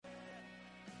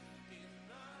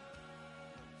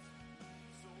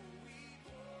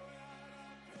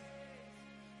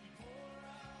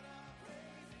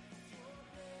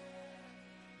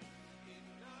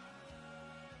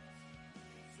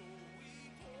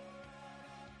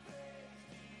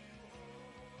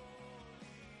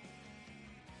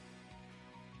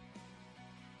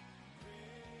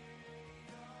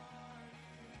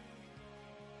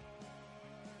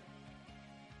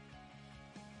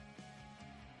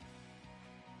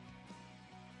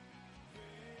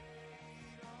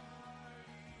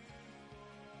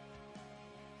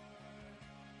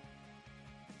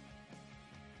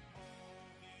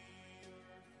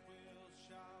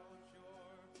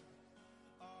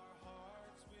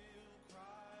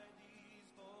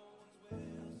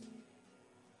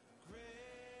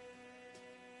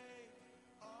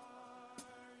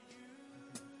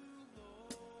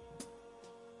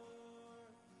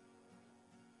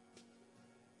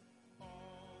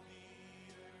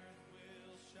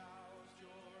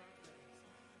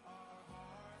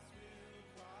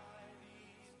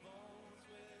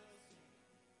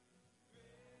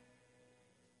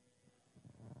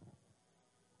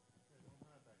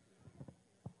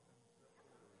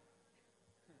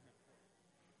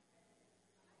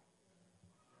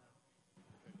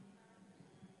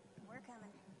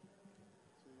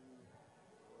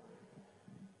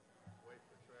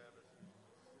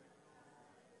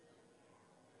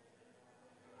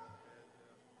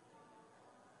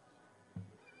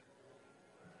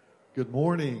Good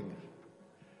morning.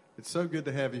 It's so good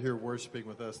to have you here worshiping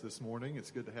with us this morning.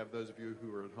 It's good to have those of you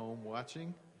who are at home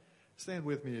watching. Stand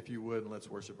with me if you would, and let's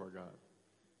worship our God.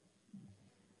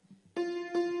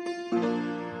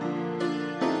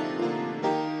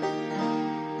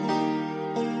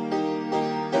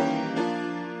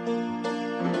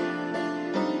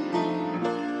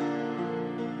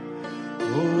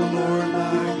 Oh Lord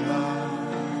my God.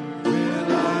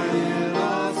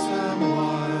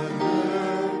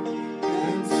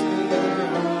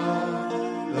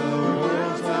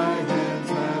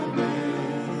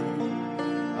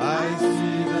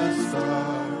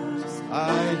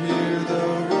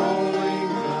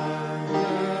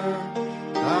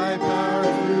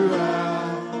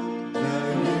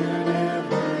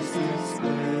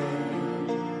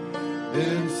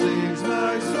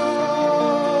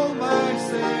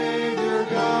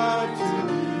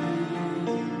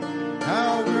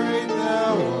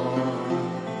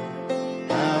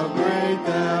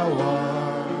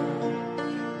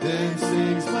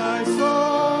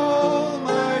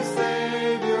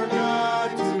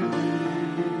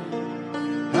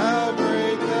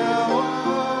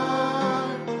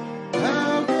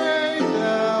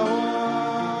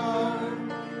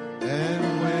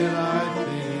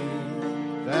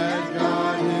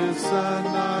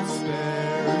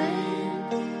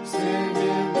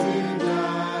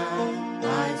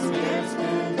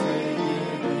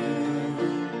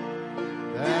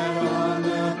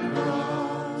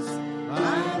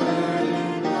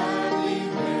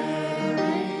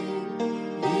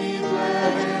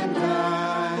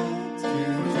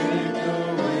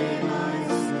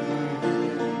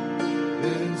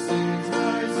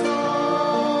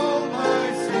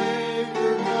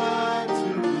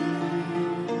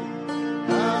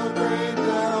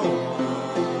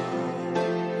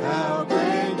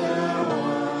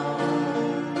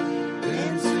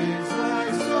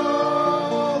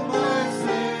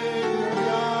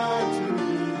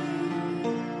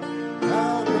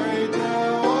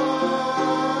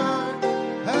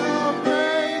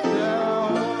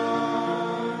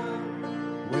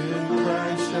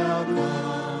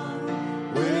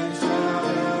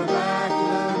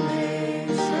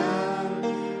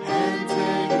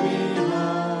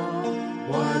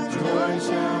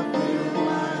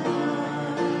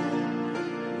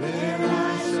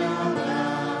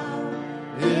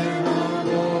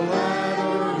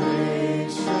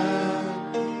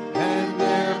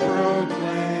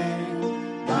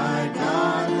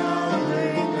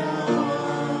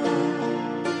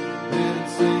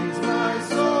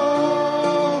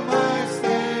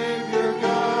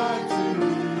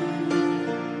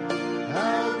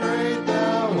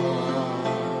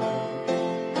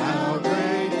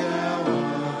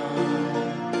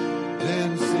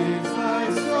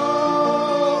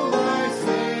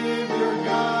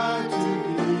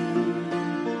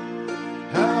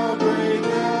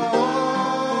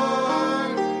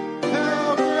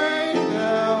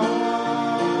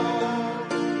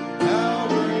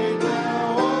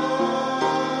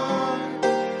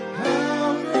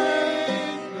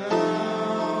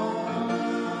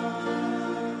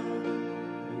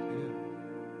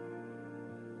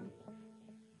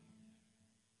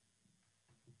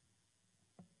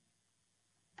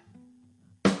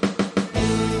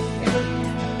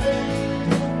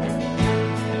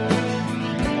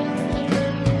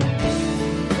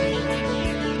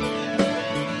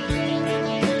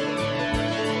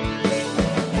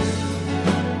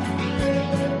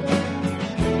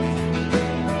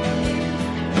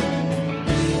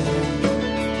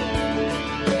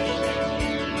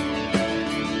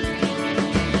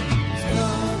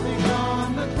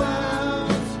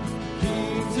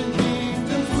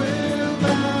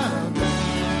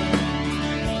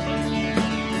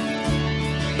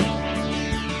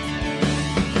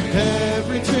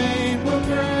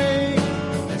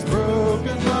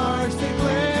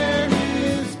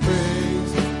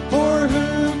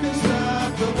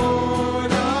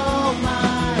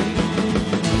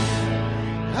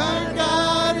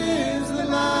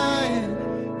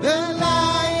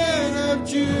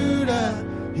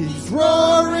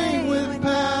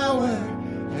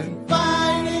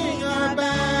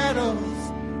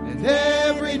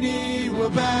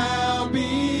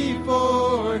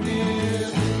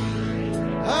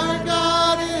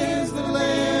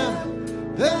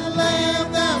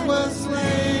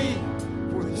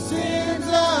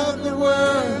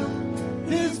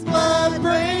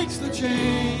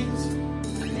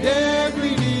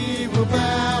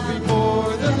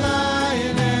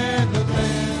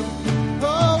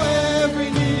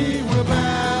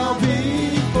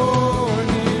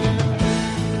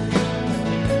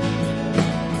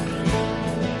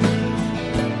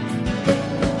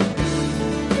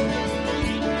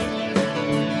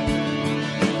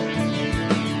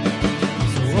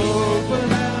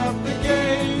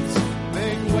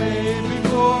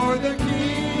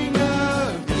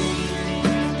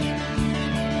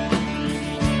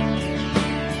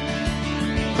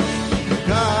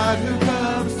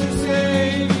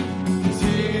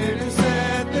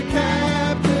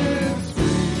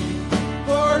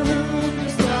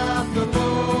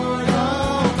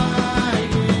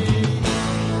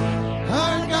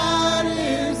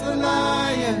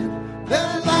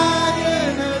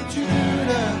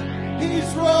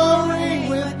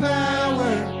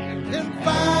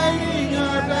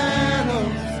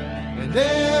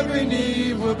 every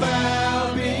knee will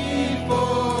bow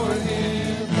before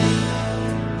him.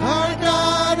 Our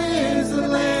God is the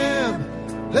Lamb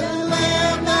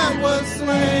that was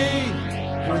slain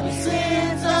for the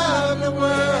sins of the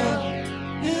world.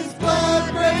 His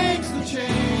blood breaks the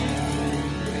chain,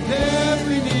 and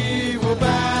every knee will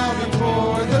bow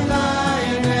before the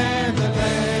Lion and the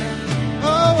Lamb.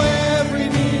 Oh, every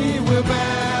knee will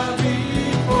bow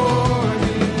before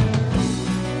him.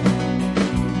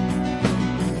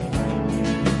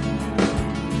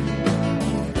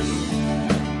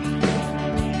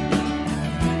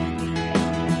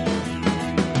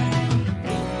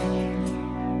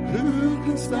 Who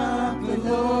can stop the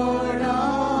Lord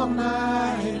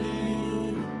Almighty?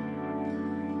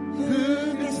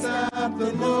 Who can stop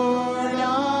the Lord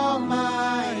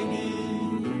Almighty?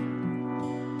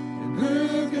 And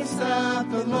who can stop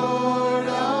the Lord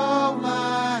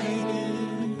Almighty?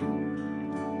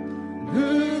 And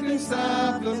who can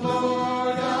stop the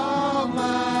Lord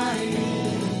Almighty?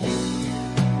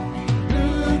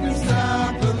 Who can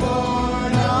stop the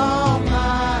Lord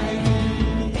Almighty?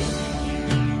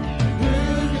 Who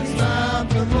can stop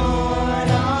the Lord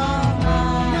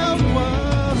Almighty? No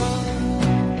one.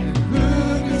 Who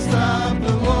can stop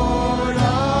the Lord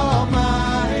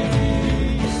Almighty?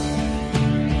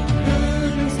 Who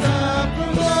can stop the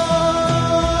Lord?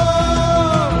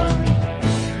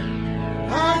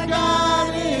 Our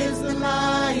God is the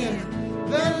Lion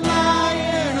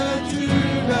of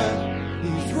Judah.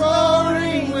 He's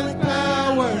roaring with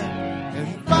power and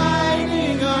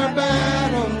fighting our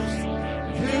battles.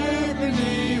 Every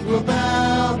knee will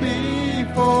bow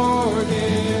before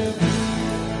him.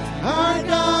 Our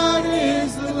God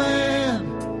is the Lamb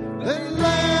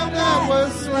that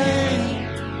was slain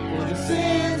for the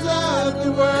sins of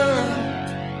the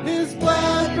world. His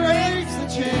blood breaks the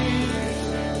chain.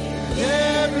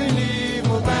 Every knee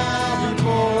will bow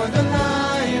before the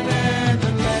Lion and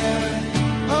the Lamb.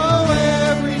 Oh,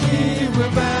 every knee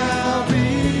will bow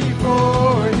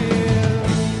before him.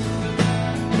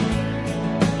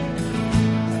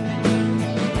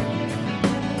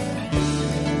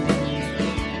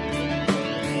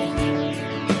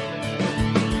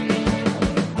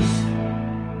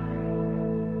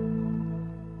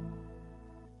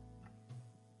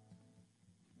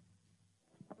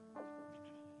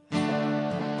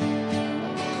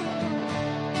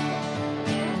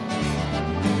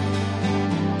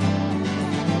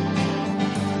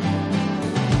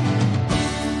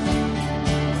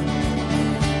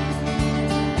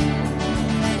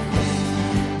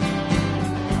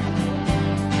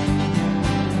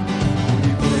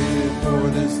 We've waited for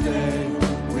this day.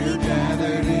 We're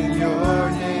gathered in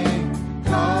your name,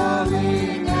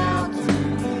 calling out to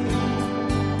thee.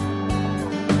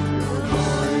 Your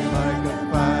glory like a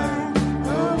fire,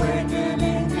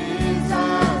 awakening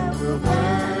desire, will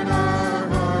burn our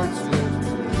hearts with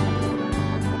joy.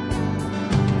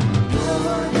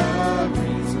 You're the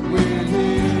reason we're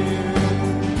here.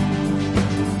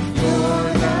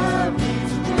 You're the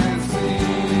reason we're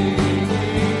singing.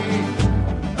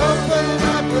 Open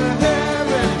up the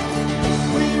heavens,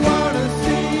 we want to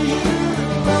see you.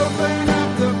 Open up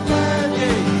the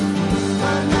floodgates,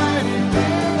 a mighty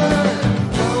river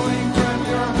flowing from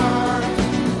your heart,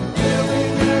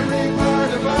 filling every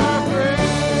part of our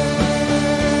praise.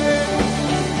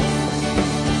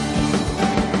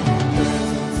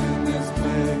 Presence in this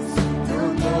place, your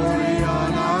glory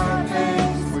on our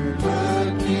face. We're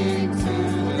looking to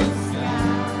the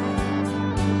sky.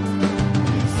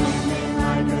 Descending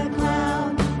like a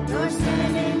cloud, you're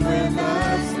standing with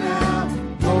us now.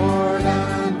 Lord,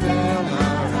 unveil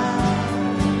our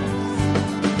eyes.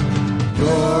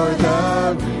 You're the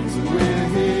reason we're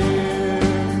here.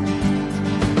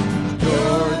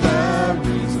 You're the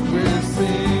reason we're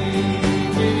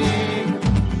singing.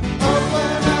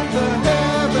 Open up the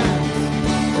heavens,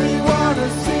 we want to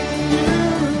see you.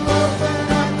 Open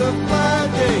up the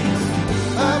floodgates,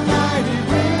 a mighty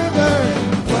river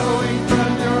flowing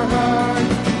from your heart,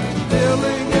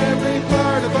 filling every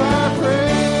part of our praise.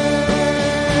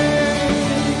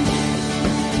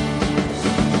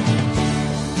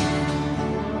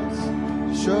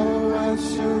 Show us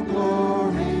your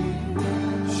glory.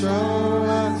 Show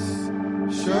us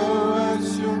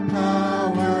your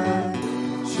power.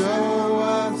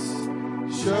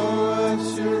 Show us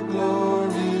your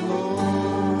glory, Lord.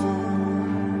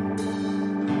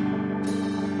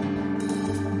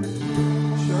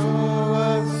 Show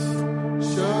us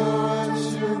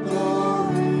your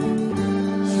glory.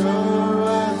 Show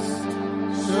us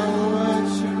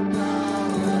your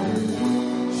power.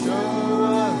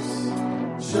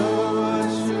 Show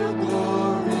us your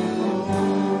glory,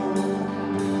 Lord.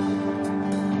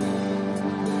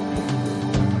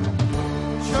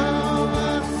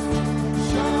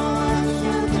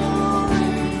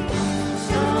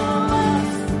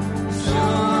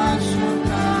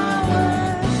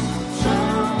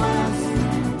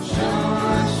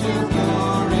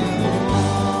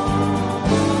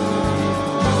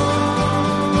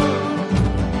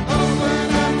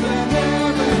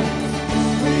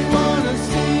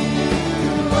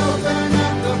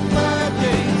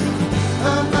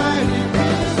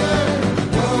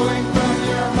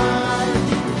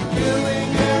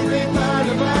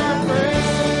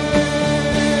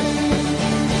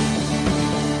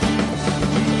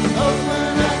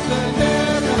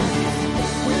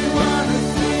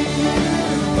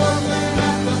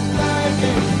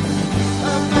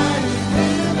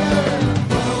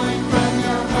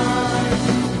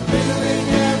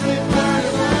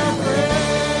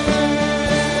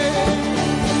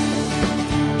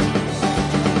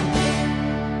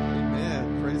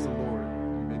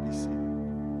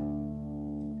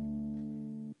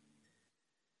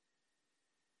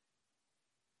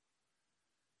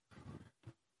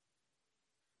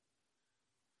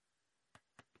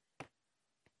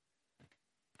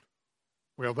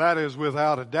 Well, that is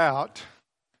without a doubt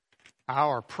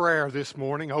our prayer this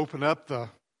morning. Open up the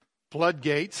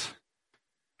floodgates.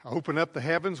 Open up the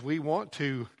heavens. We want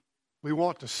to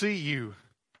see you.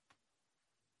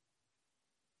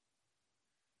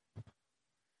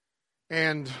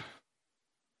 And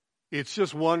it's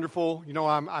just wonderful. You know,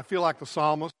 I feel like the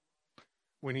psalmist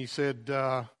when he said,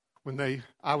 I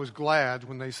was glad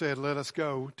when they said, let us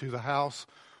go to the house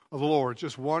of the Lord. It's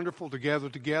just wonderful to gather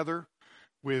together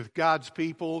with God's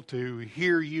people, to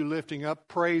hear you lifting up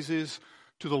praises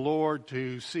to the Lord,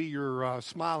 to see your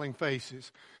smiling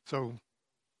faces. So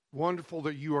wonderful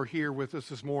that you are here with us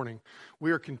this morning. We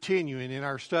are continuing in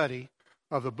our study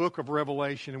of the book of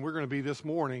Revelation, and we're going to be this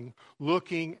morning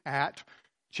looking at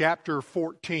chapter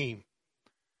 14.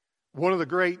 One of the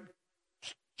great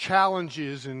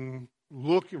challenges in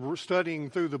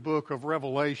studying through the book of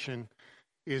Revelation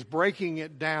is breaking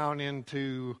it down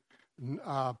into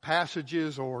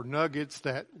passages or nuggets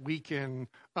that we can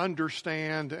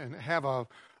understand and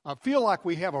feel like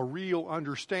we have a real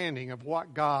understanding of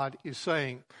what God is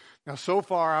saying. Now, so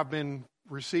far I've been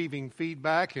receiving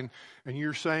feedback and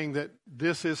you're saying that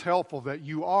this is helpful, that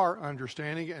you are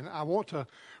understanding, and I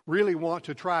really want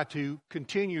to try to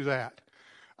continue that.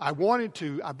 I've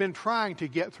been trying to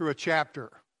get through a chapter,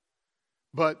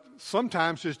 but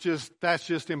sometimes that's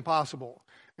just impossible.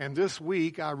 And this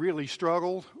week, I really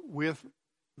struggled with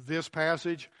this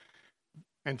passage.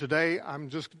 And today,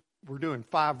 we're doing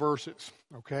 5 verses,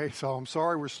 okay? So I'm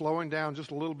sorry we're slowing down just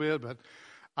a little bit, but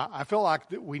I felt like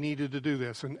that we needed to do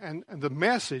this. And the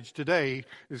message today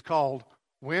is called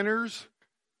Winners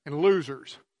and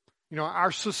Losers. You know,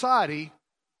 our society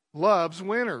loves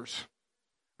winners.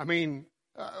 I mean,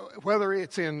 whether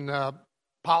it's in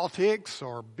politics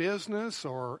or business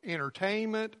or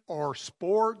entertainment or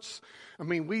sports. I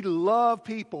mean, we love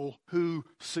people who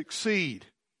succeed.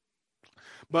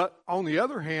 But on the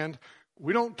other hand,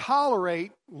 we don't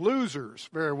tolerate losers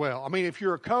very well. I mean, if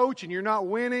you're a coach and you're not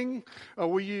winning,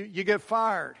 you get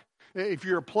fired. If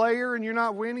you're a player and you're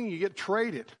not winning, you get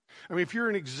traded. I mean, if you're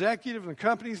an executive and the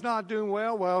company's not doing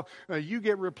well, you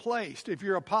get replaced. If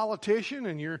you're a politician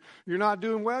and you're not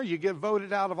doing well, you get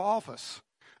voted out of office.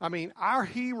 I mean, our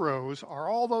heroes are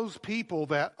all those people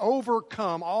that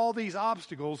overcome all these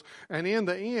obstacles and in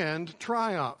the end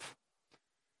triumph.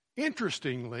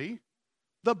 Interestingly,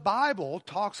 the Bible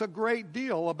talks a great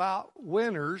deal about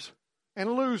winners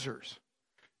and losers.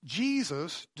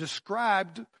 Jesus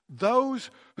described those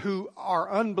who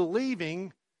are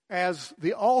unbelieving as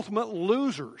the ultimate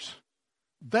losers.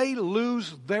 They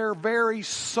lose their very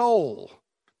soul.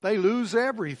 They lose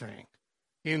everything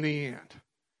in the end.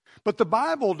 But the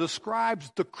Bible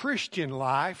describes the Christian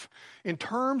life in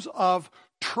terms of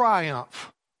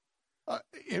triumph.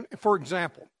 For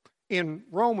example, in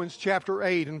Romans chapter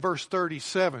 8 and verse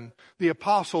 37, the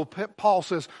Apostle Paul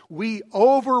says, we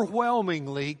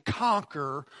overwhelmingly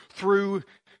conquer through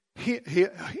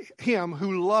him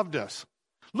who loved us.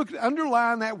 Look,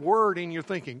 underline that word in your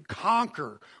thinking,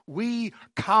 conquer. We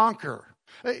conquer.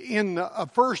 In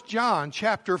 1 John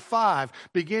chapter 5,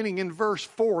 beginning in verse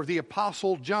 4, the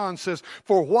Apostle John says,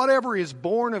 for whatever is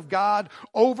born of God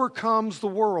overcomes the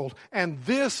world, and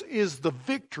this is the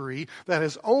victory that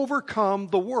has overcome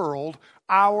the world,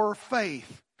 our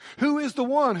faith. Who is the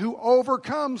one who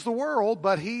overcomes the world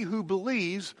but he who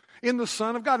believes in the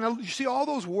Son of God? Now, you see all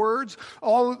those words,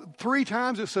 all 3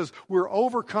 times it says we're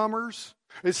overcomers.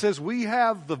 It says we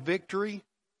have the victory.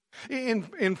 In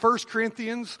 1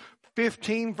 Corinthians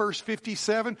 15, verse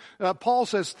 57, Paul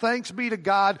says, thanks be to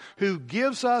God who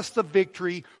gives us the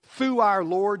victory through our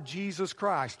Lord Jesus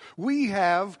Christ. We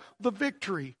have the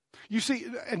victory. You see,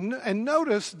 and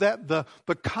notice that the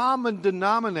common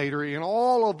denominator in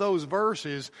all of those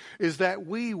verses is that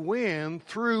we win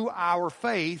through our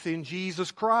faith in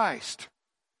Jesus Christ.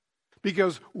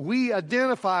 Because we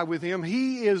identify with him.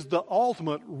 He is the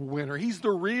ultimate winner. He's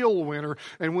the real winner.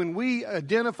 And when we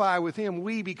identify with him,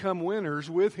 we become winners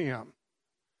with him.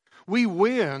 We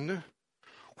win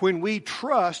when we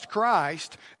trust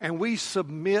Christ and we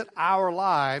submit our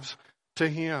lives to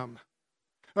him.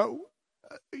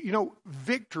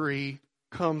 Victory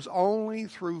comes only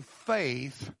through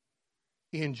faith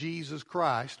in Jesus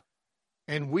Christ.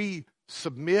 And we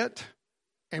submit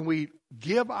and we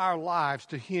give our lives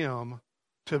to him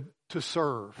to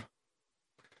serve.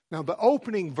 Now, the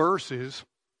opening verses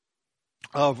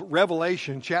of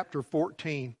Revelation chapter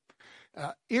 14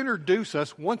 introduce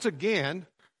us once again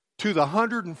to the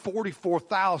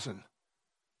 144,000.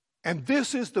 And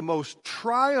this is the most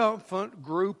triumphant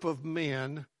group of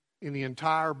men in the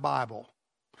entire Bible.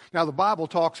 Now, the Bible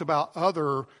talks about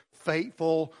other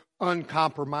faithful,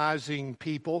 uncompromising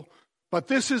people, But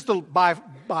this is by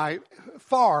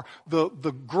far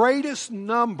the greatest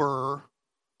number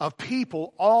of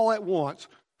people all at once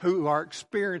who are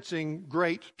experiencing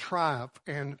great triumph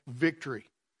and victory.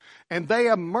 And they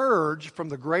emerge from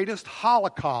the greatest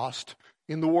Holocaust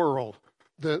in the world,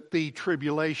 the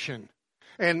tribulation.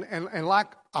 And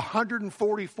like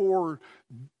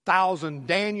 144,000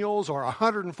 Daniels or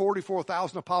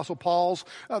 144,000 Apostle Pauls,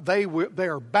 they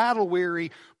are battle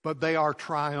weary, but they are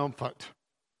triumphant.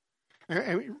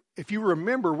 And if you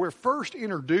remember, we're first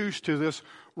introduced to this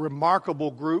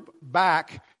remarkable group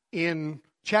back in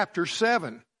chapter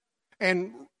 7.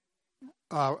 And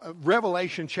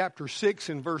Revelation chapter 6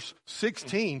 and verse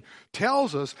 16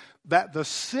 tells us that the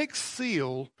sixth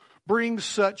seal brings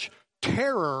such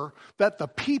terror that the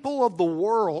people of the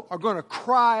world are going to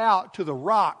cry out to the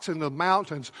rocks and the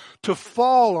mountains to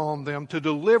fall on them, to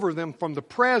deliver them from the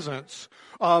presence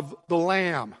of the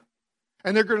Lamb.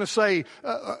 And they're going to say,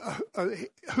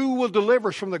 who will deliver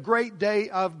us from the great day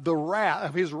of the wrath,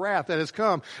 of his wrath that has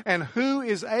come? And who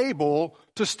is able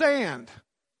to stand?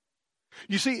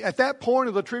 You see, at that point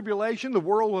of the tribulation, the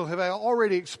world will have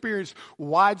already experienced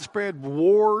widespread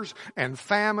wars and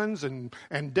famines and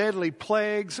deadly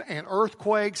plagues and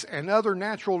earthquakes and other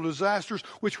natural disasters,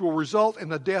 which will result in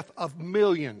the death of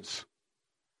millions.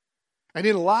 And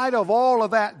in light of all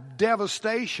of that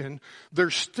devastation,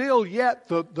 there's still yet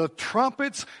the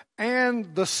trumpets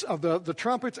and the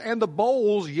trumpets and the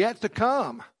bowls yet to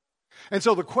come. And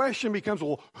so the question becomes,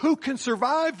 well, who can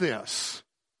survive this?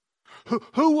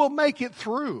 Who will make it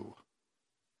through?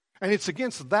 And it's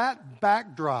against that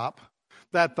backdrop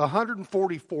that the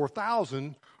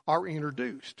 144,000 are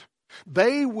introduced.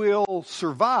 They will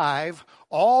survive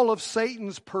all of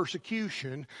Satan's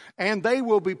persecution, and they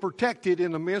will be protected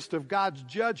in the midst of God's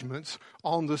judgments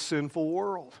on the sinful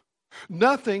world.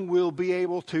 Nothing will be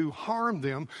able to harm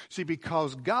them, see,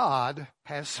 because God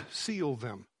has sealed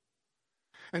them.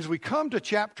 As we come to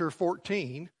chapter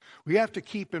 14, we have to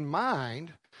keep in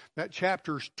mind that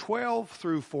chapters 12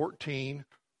 through 14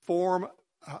 form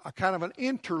a kind of an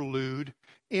interlude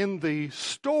in the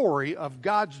story of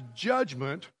God's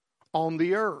judgment on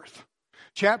the earth.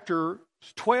 Chapters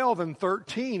 12 and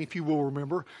 13, if you will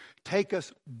remember, take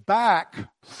us back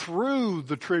through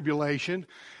the tribulation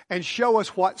and show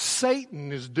us what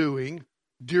Satan is doing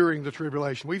during the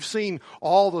tribulation. We've seen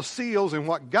all the seals and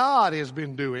what God has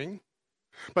been doing,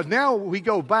 but now we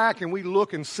go back and we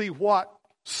look and see what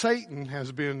Satan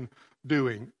has been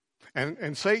doing.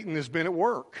 And Satan has been at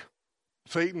work.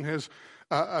 Satan has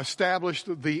established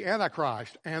the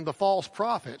Antichrist and the false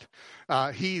prophet.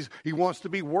 He wants to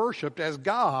be worshipped as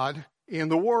God in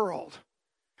the world.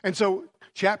 And so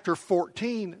chapter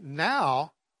 14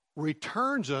 now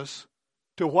returns us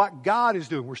to what God is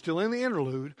doing. We're still in the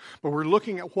interlude, but we're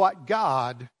looking at what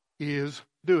God is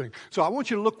doing. So I want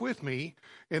you to look with me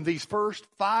in these first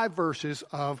 5 verses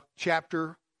of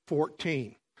chapter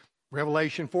 14.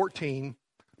 Revelation 14,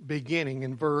 beginning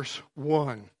in verse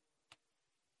 1.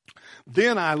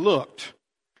 Then I looked,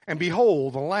 and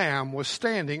behold, the Lamb was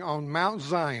standing on Mount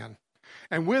Zion,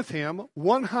 and with him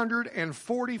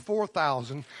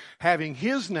 144,000, having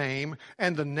his name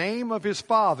and the name of his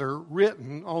Father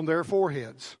written on their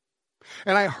foreheads.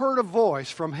 And I heard a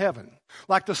voice from heaven,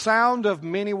 like the sound of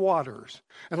many waters,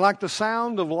 and like the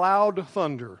sound of loud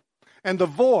thunder. And the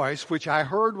voice which I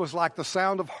heard was like the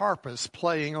sound of harpists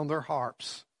playing on their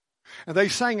harps. And they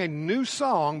sang a new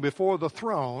song before the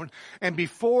throne and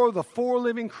before the 4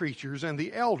 living creatures and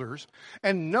the elders,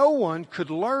 and no one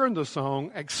could learn the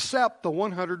song except the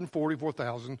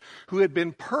 144,000 who had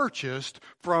been purchased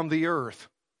from the earth.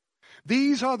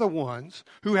 These are the ones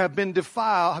who have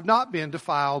not been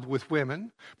defiled with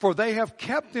women, for they have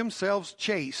kept themselves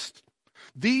chaste.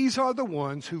 These are the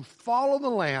ones who follow the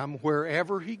Lamb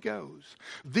wherever he goes.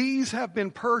 These have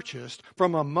been purchased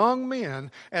from among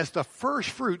men as the first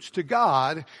fruits to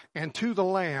God and to the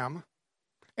Lamb,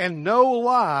 and no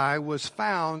lie was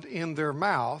found in their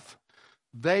mouth.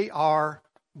 They are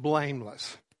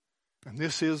blameless. And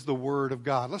this is the word of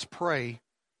God. Let's pray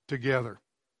together.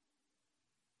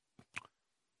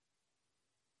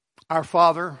 Our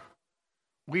Father,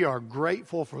 we are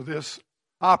grateful for this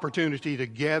opportunity to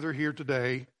gather here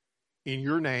today in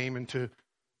your name and to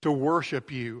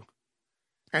worship you.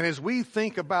 And as we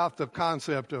think about the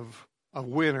concept of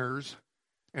winners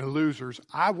and losers,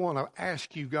 I want to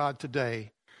ask you, God,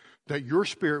 today that your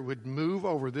Spirit would move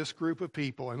over this group of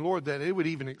people. And Lord, that it would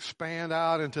even expand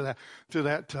out into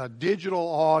that digital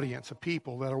audience of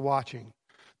people that are watching.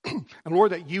 And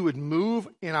Lord, that you would move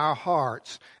in our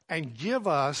hearts and give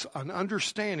us an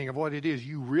understanding of what it is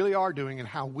you really are doing and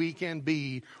how we can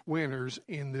be winners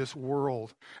in this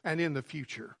world and in the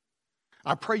future.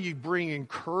 I pray you bring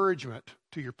encouragement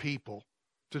to your people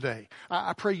today.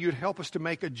 I pray you'd help us to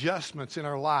make adjustments in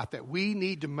our life that we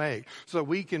need to make so that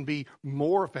we can be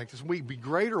more effective, so we can be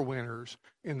greater winners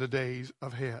in the days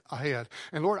ahead.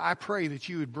 And Lord, I pray that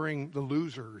you would bring the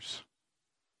losers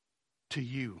to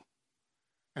you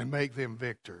and make them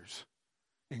victors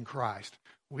in Christ.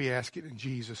 We ask it in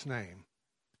Jesus' name.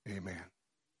 Amen.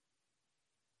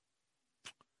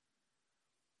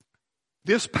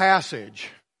 This passage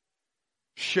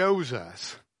shows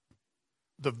us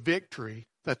the victory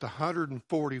that the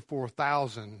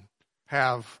 144,000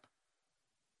 have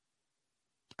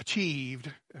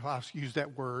achieved, if I'll use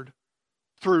that word,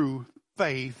 through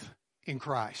faith in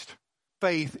Christ,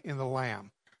 faith in the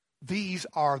Lamb. These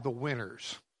are the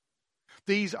winners.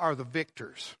 These are the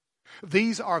victors.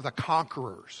 These are the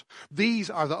conquerors. These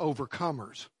are the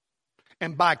overcomers.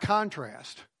 And by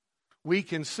contrast, we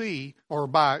can see, or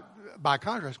by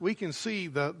contrast, we can see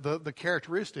the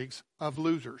characteristics of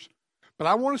losers. But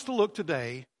I want us to look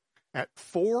today at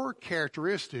 4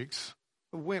 characteristics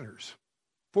of winners.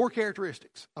 4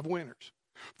 characteristics of winners.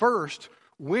 First,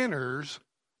 winners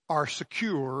are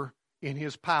secure in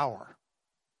his power.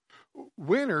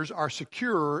 Winners are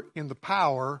secure in the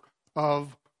power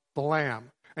of the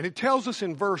Lamb. And it tells us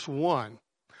in verse 1,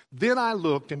 "Then I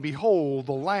looked, and behold,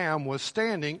 the Lamb was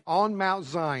standing on Mount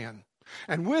Zion,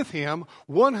 and with him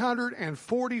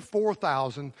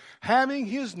 144,000, having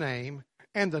his name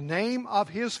and the name of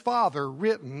his Father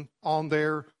written on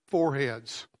their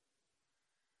foreheads."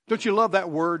 Don't you love that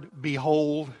word,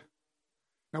 behold?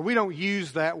 Now, we don't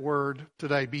use that word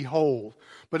today, behold,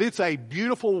 but it's a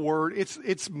beautiful word.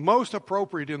 It's most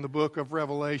appropriate in the book of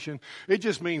Revelation. It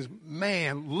just means,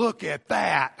 man, look at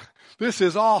that. This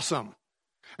is awesome.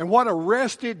 And what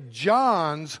arrested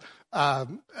John's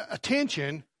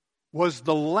attention was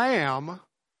the Lamb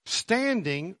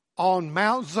standing on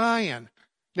Mount Zion.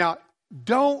 Now,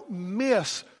 don't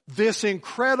miss this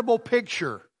incredible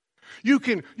picture. You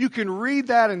can read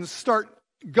that and start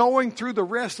going through the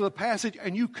rest of the passage,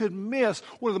 and you could miss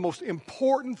one of the most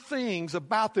important things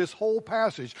about this whole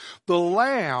passage. The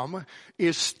Lamb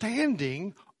is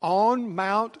standing on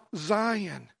Mount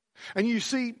Zion. And you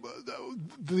see,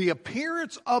 the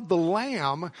appearance of the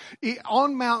Lamb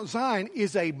on Mount Zion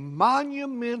is a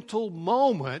monumental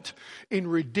moment in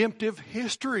redemptive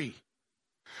history.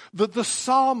 The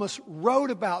psalmist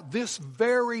wrote about this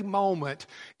very moment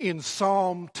in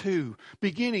Psalm 2,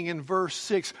 beginning in verse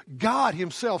 6. God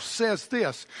himself says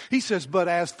this. He says, "But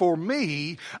as for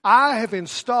me, I have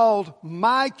installed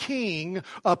my king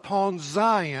upon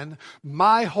Zion,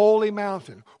 my holy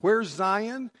mountain." Where's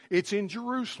Zion? It's in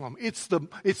Jerusalem. It's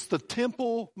the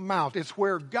Temple Mount. It's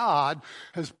where God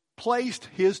has placed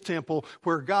his temple,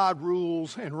 where God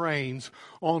rules and reigns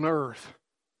on earth.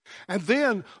 And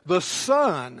then the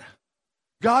Son,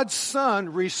 God's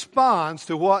Son, responds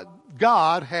to what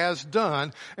God has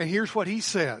done. And here's what he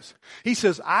says. He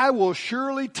says, "I will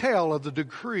surely tell of the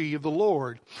decree of the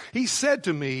Lord. He said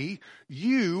to me,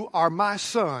 'You are my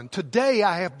Son. Today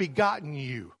I have begotten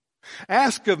you.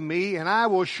 Ask of me, and I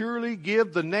will surely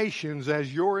give the nations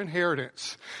as your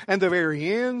inheritance, and the very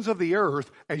ends of the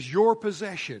earth as your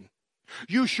possession.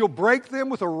 You shall break them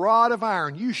with a rod of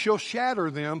iron. You shall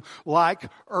shatter them like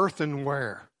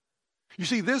earthenware." You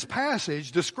see, this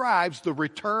passage describes the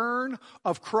return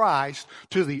of Christ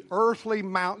to the earthly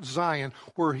Mount Zion,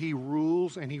 where he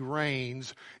rules and he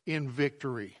reigns in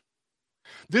victory.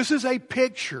 This is a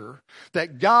picture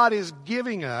that God is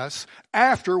giving us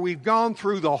after we've gone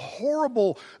through the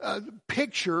horrible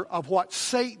picture of what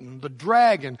Satan, the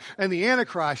dragon, and the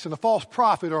Antichrist and the false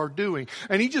prophet are doing.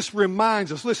 And he just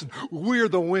reminds us, listen, we're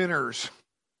the winners.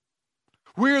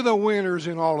 We're the winners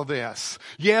in all of this.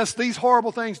 Yes, these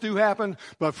horrible things do happen,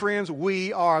 but friends,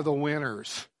 we are the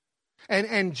winners.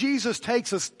 And Jesus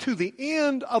takes us to the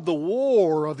end of the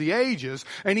war of the ages,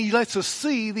 and he lets us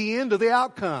see the end of the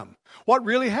outcome. What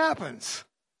really happens?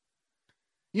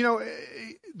 You know,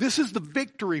 this is the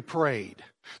victory parade.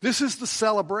 This is the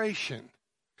celebration.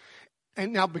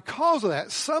 And now because of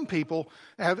that, some people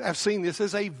have seen this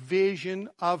as a vision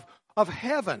of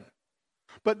heaven.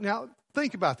 But now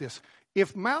think about this.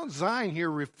 If Mount Zion here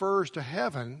refers to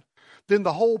heaven, then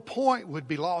the whole point would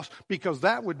be lost, because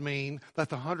that would mean that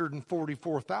the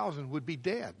 144,000 would be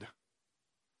dead.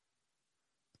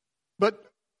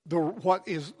 But what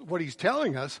he's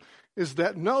telling us is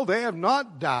that no, they have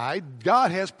not died.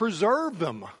 God has preserved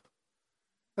them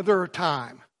at their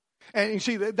time. And you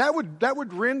see, that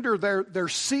would render their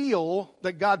seal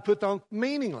that God put on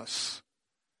meaningless.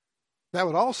 That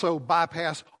would also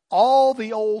bypass all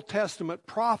the Old Testament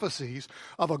prophecies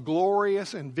of a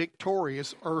glorious and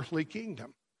victorious earthly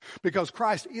kingdom. because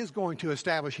Christ is going to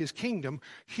establish his kingdom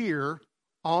here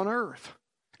on earth.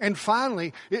 And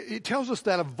finally, it tells us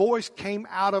that a voice came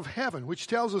out of heaven, which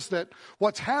tells us that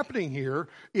what's happening here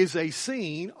is a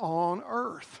scene on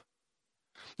earth.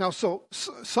 Now, so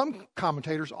some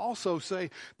commentators also say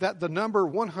that the number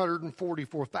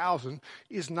 144,000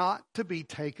 is not to be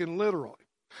taken literally.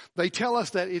 They tell us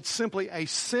that it's simply a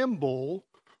symbol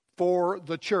for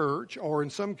the church, or in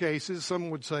some cases, some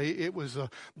would say it was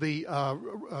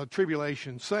the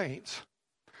tribulation saints.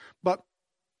 But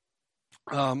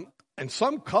and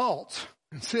some cults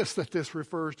insist that this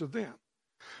refers to them.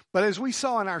 But as we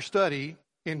saw in our study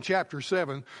in chapter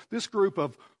 7, this group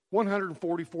of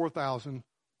 144,000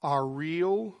 are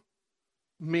real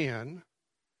men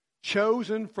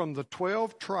chosen from the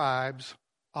 12 tribes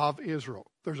of Israel.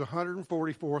 There's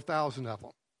 144,000 of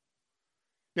them.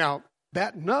 Now,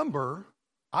 that number,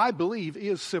 I believe,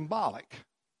 is symbolic.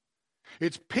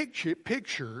 It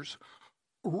pictures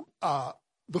the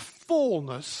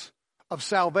fullness of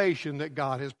salvation that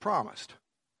God has promised.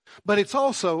 But it's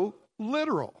also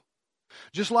literal.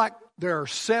 Just like there are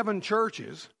 7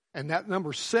 churches, and that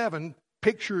number 7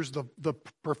 pictures the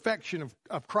perfection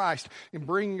of Christ in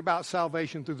bringing about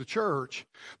salvation through the church,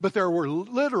 but there were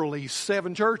literally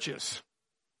 7 churches.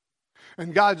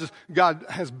 And God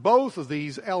has both of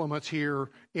these elements here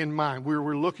in mind.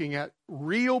 We're looking at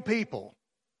real people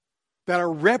that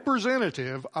are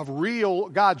representative of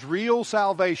God's real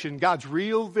salvation, God's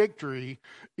real victory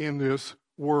in this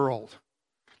world.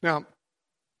 Now,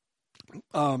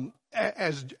 and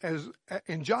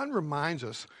John reminds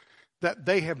us that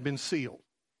they have been sealed.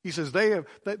 He says they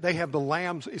have the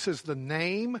Lamb's. He says the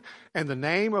name and the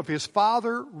name of his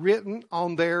Father written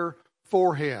on their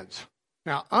foreheads.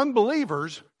 Now,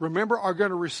 unbelievers, remember, are going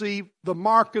to receive the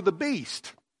mark of the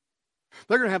beast.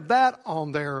 They're going to have that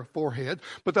on their forehead.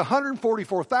 But the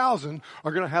 144,000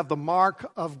 are going to have the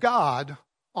mark of God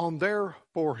on their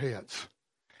foreheads.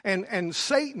 And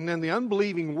Satan and the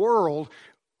unbelieving world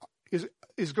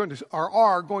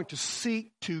are going to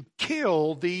seek to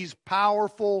kill these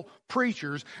powerful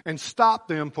preachers and stop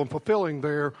them from fulfilling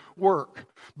their work.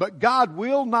 But God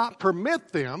will not permit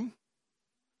them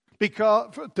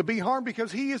to be harmed,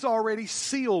 because he has already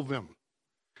sealed them.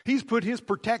 He's put his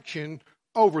protection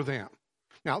over them.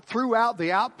 Now, throughout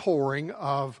the outpouring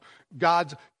of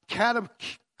God's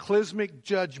cataclysmic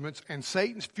judgments and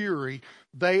Satan's fury,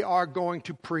 they are going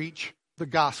to preach the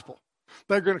gospel.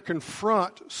 They're going to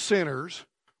confront sinners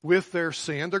with their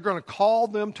sin. They're going to call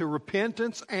them to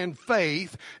repentance and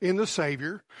faith in the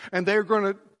Savior. And they're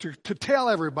going to tell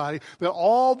everybody that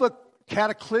all the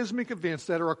cataclysmic events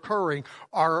that are occurring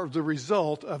are the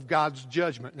result of God's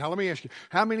judgment. Now, let me ask you,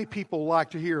 how many people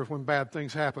like to hear when bad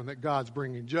things happen that God's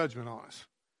bringing judgment on us?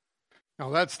 Now,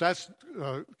 that's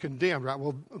condemned, right?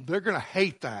 Well, they're going to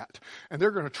hate that, and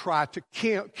they're going to try to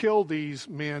kill these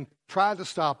men, try to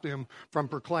stop them from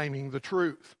proclaiming the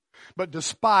truth. But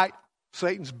despite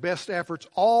Satan's best efforts,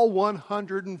 all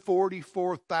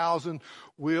 144,000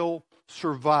 will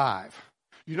survive.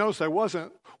 You notice there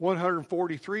wasn't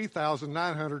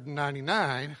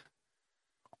 143,999.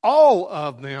 All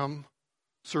of them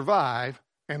survive,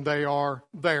 and they are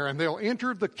there. And they'll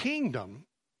enter the kingdom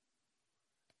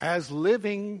as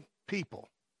living people.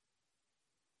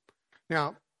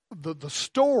 Now, the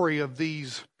story of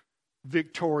these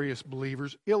victorious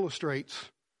believers illustrates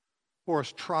for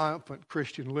us triumphant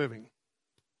Christian living.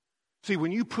 See,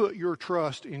 when you put your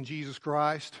trust in Jesus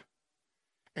Christ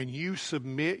and you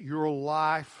submit your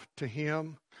life to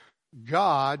him,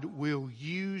 God will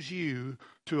use you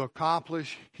to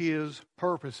accomplish his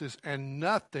purposes, and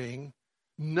nothing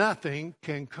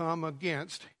can come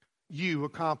against you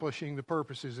accomplishing the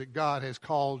purposes that God has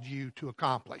called you to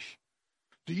accomplish.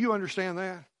 Do you understand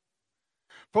that?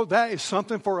 For that is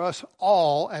something for us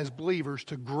all as believers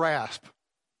to grasp.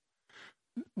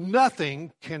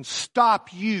 Nothing can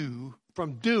stop you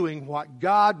from doing what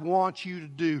God wants you to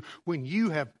do when you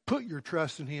have put your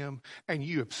trust in him and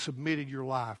you have submitted your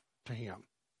life to him.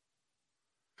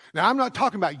 Now, I'm not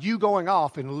talking about you going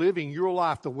off and living your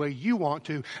life the way you want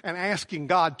to and asking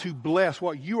God to bless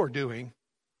what you are doing.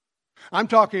 I'm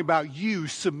talking about you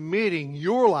submitting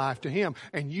your life to him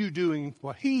and you doing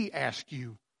what he asks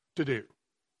you to do.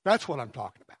 That's what I'm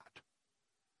talking about.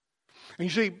 And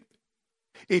you see,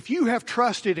 if you have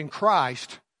trusted in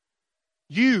Christ,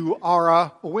 you are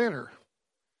a winner.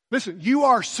 Listen, you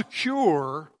are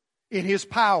secure in his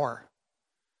power.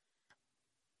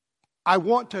 I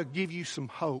want to give you some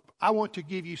hope. I want to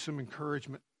give you some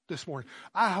encouragement this morning.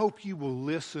 I hope you will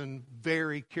listen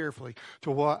very carefully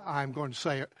to what I'm going to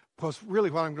say Because really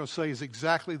what I'm going to say is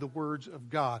exactly the words of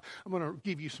God. I'm going to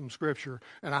give you some scripture,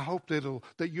 and I hope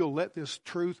that you'll let this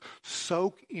truth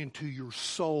soak into your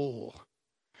soul,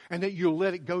 and that you'll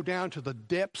let it go down to the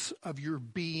depths of your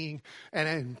being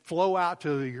and flow out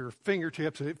to your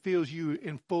fingertips, and it fills you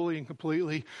in fully and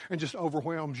completely and just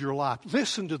overwhelms your life.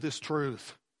 Listen to this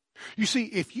truth. You see,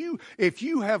 if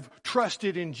you have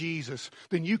trusted in Jesus,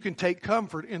 then you can take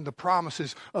comfort in the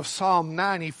promises of Psalm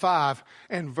 95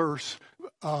 and verse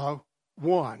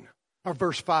 1 or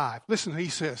verse 5. Listen, he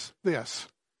says this: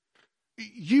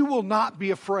 you will not be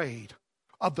afraid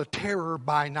of the terror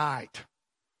by night,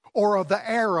 or of the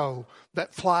arrow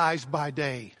that flies by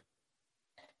day.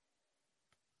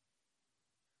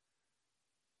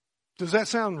 Does that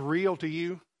sound real to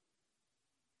you?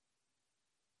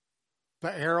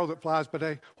 The arrow that flies by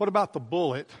day? What about the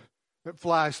bullet that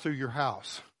flies through your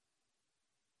house?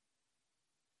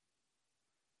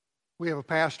 We have a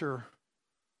pastor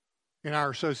in our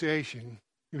association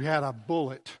who had a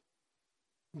bullet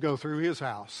go through his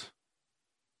house.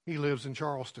 He lives in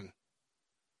Charleston.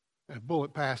 A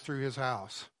bullet passed through his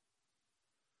house.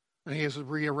 And he has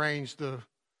rearranged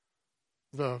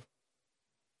the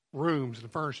rooms and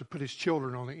the furniture, put his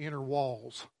children on the inner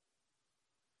walls.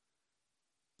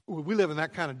 We live in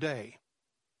that kind of day.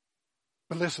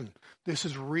 But listen, this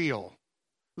is real.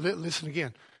 Listen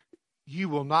again. You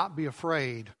will not be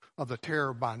afraid of the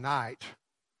terror by night,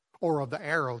 or of the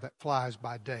arrow that flies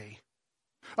by day,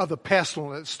 of the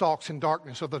pestilence that stalks in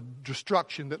darkness, of the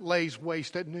destruction that lays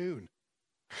waste at noon.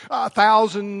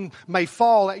 1,000 may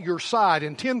fall at your side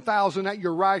and 10,000 at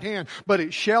your right hand, but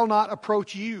it shall not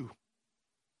approach you.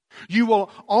 You will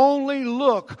only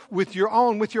look with your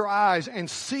eyes and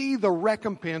see the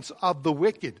recompense of the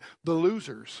wicked, the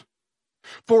losers.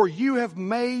 For you have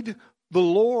made the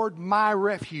Lord my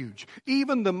refuge,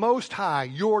 even the Most High,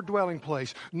 your dwelling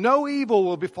place. No evil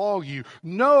will befall you,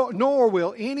 nor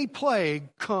will any plague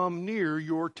come near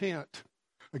your tent.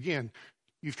 Again,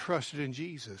 you've trusted in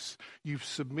Jesus. You've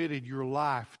submitted your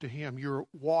life to Him. You're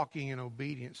walking in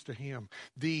obedience to Him.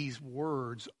 These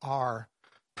words are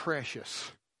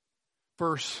precious.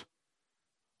 Verse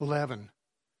 11,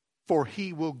 for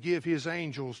He will give His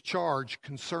angels charge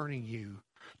concerning you,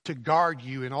 to guard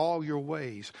you in all your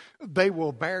ways. They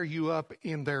will bear you up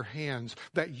in their hands,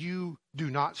 that you do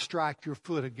not strike your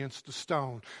foot against a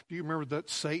stone. Do you remember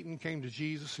that Satan came to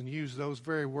Jesus and used those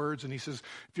very words? And he says,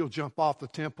 if you'll jump off the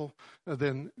temple,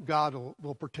 then God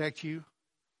will protect you.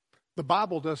 The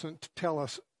Bible doesn't tell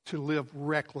us to live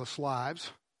reckless lives,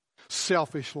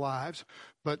 selfish lives,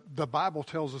 but the Bible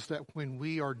tells us that when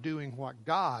we are doing what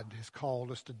God has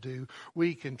called us to do,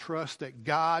 we can trust that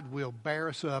God will bear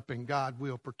us up and God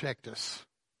will protect us.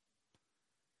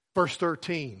 Verse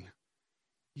 13,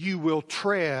 you will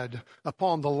tread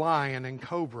upon the lion and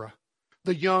cobra,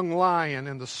 the young lion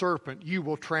and the serpent you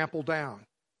will trample down.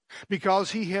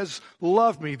 Because he has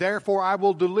loved me, therefore I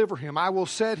will deliver him. I will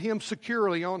set him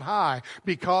securely on high,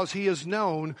 because he has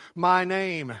known my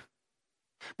name.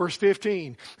 Verse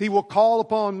 15, he will call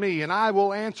upon me, and I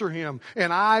will answer him,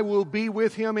 and I will be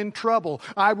with him in trouble.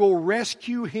 I will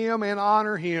rescue him and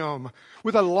honor him.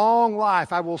 With a long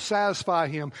life I will satisfy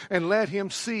him and let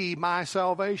him see my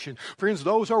salvation. Friends,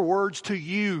 those are words to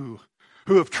you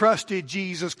who have trusted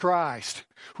Jesus Christ,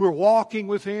 who are walking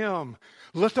with Him.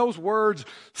 Let those words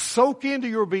soak into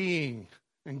your being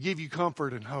and give you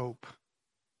comfort and hope.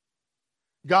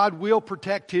 God will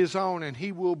protect His own, and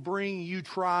He will bring you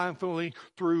triumphantly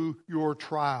through your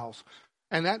trials.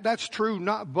 And that's true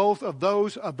not both of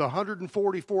those of the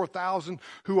 144,000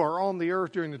 who are on the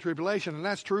earth during the tribulation, and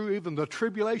that's true even the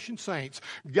tribulation saints.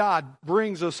 God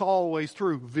brings us always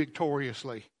through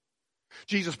victoriously.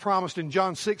 Jesus promised in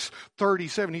John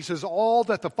 6:37, He says, all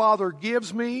that the Father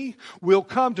gives me will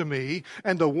come to me,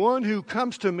 and the one who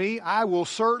comes to me I will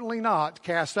certainly not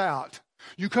cast out.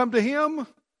 You come to Him,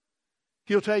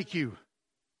 He'll take you.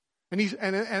 And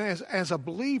as a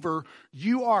believer,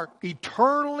 you are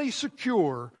eternally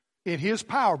secure in His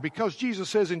power, because Jesus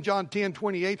says in John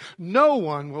 10:28, no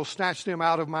one will snatch them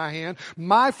out of my hand.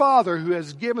 My Father who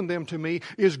has given them to me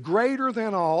is greater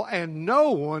than all, and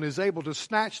no one is able to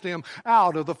snatch them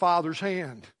out of the Father's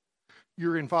hand.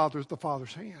 You're in the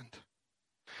Father's hand.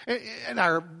 In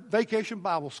our Vacation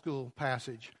Bible School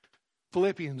passage,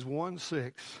 Philippians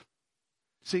 1:6,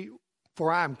 see, for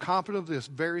I am confident of this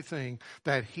very thing,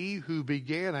 that He who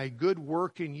began a good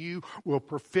work in you will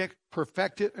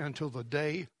perfect it until the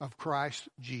day of Christ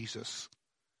Jesus.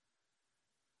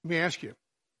 Let me ask you,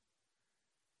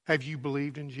 have you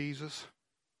believed in Jesus?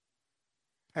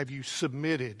 Have you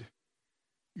submitted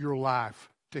your life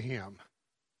to Him?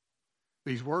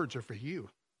 These words are for you.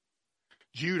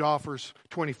 Jude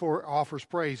 24 offers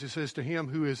praise. It says, to him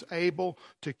who is able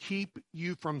to keep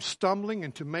you from stumbling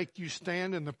and to make you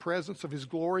stand in the presence of his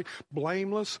glory,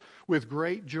 blameless with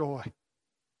great joy.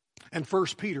 And 1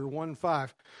 Peter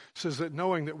 1:5 says that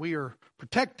knowing that we are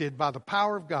protected by the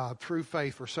power of God through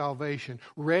faith for salvation,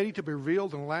 ready to be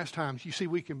revealed in the last times, you see,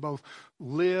 we can both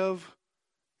live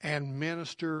and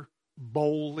minister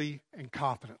boldly and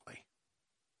confidently.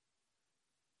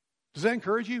 Does that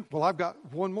encourage you? Well, I've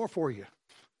got one more for you.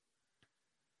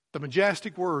 The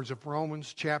majestic words of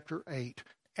Romans chapter 8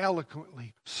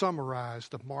 eloquently summarize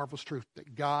the marvelous truth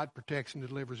that God protects and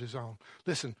delivers his own.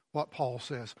 Listen what Paul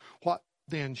says. What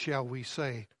then shall we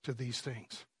say to these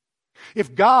things?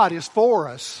 If God is for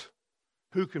us,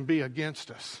 who can be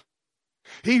against us?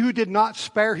 He who did not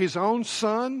spare his own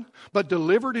son, but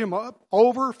delivered him up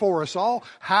over for us all,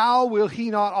 how will he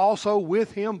not also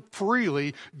with him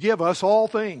freely give us all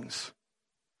things?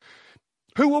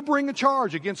 Who will bring a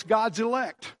charge against God's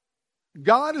elect?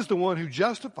 God is the one who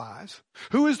justifies.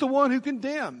 Who is the one who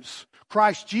condemns?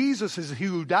 Christ Jesus is he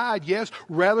who died, yes,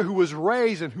 rather who was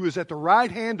raised and who is at the right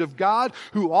hand of God,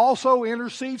 who also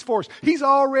intercedes for us. He's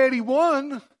already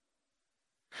won.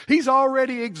 He's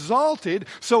already exalted.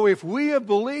 So if we have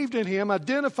believed in him,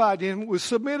 identified him, we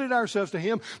submitted ourselves to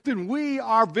him, then we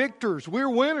are victors. We're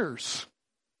winners.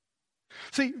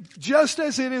 See, just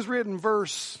as it is written,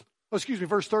 verse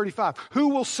 35. Who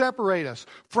will separate us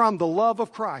from the love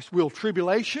of Christ? Will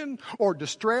tribulation or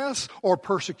distress or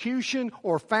persecution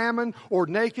or famine or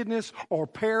nakedness or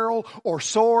peril or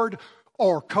sword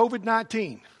or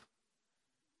COVID-19?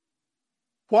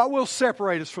 What will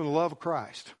separate us from the love of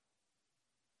Christ?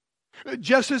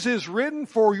 Just as is written,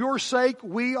 for your sake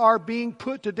we are being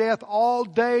put to death all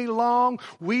day long.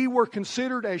 We were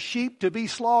considered as sheep to be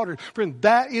slaughtered. Friend,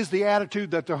 that is the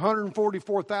attitude that the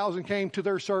 144,000 came to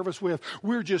their service with.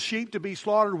 We're just sheep to be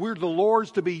slaughtered. We're the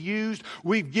Lord's to be used.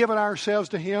 We've given ourselves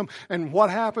to him. And what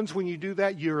happens when you do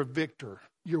that? You're a victor.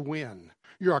 You win.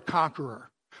 You're a conqueror.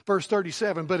 Verse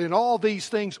 37, but in all these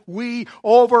things we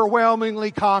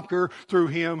overwhelmingly conquer through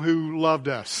him who loved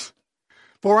us.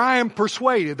 For I am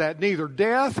persuaded that neither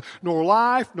death, nor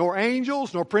life, nor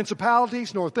angels, nor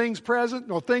principalities, nor things present,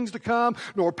 nor things to come,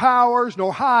 nor powers,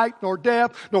 nor height, nor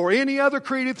depth, nor any other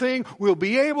created thing will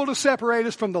be able to separate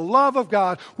us from the love of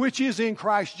God, which is in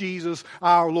Christ Jesus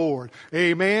our Lord.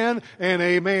 Amen and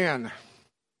amen.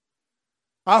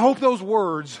 I hope those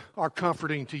words are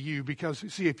comforting to you because,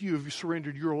 see, if you have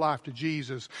surrendered your life to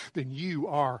Jesus, then you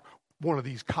are one of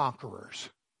these conquerors.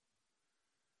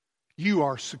 You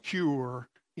are secure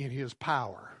in his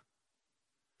power.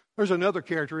 There's another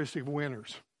characteristic of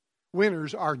winners.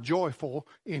 Winners are joyful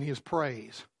in his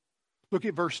praise. Look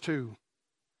at verse 2.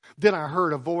 Then I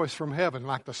heard a voice from heaven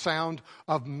like the sound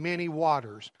of many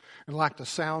waters and like the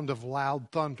sound of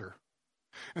loud thunder.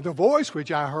 And the voice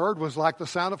which I heard was like the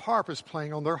sound of harpists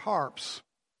playing on their harps.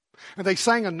 And they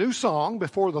sang a new song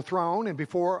before the throne and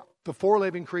before the four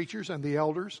living creatures and the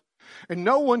elders. And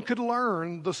no one could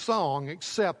learn the song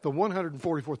except the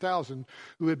 144,000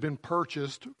 who had been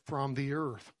purchased from the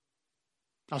earth.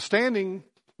 Now, standing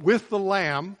with the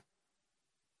Lamb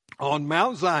on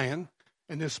Mount Zion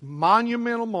in this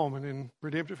monumental moment in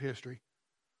redemptive history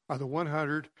are the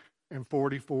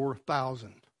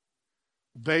 144,000.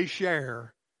 They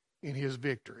share in his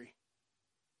victory.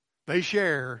 They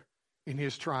share in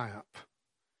his triumph.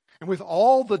 And with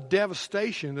all the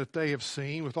devastation that they have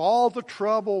seen, with all the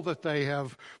trouble that they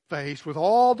have faced, with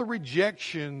all the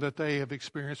rejection that they have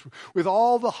experienced, with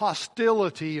all the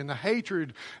hostility and the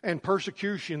hatred and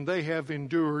persecution they have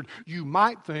endured, you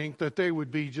might think that they would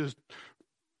be just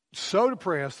so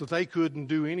depressed that they couldn't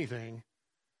do anything.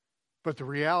 But the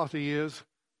reality is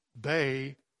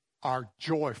they are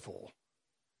joyful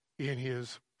in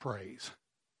his praise.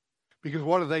 Because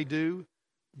what do?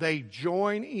 They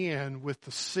join in with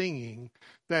the singing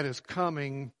that is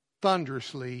coming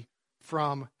thunderously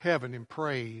from heaven in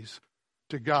praise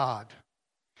to God.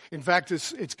 In fact,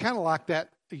 it's kind of like that,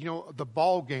 the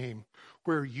ball game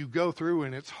where you go through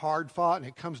and it's hard fought and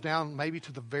it comes down maybe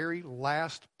to the very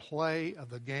last play of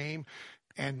the game.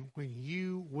 And when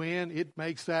you win, it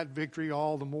makes that victory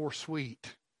all the more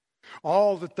sweet.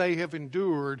 All that they have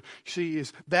endured, see,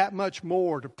 is that much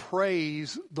more to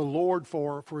praise the Lord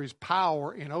for his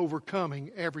power in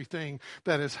overcoming everything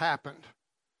that has happened.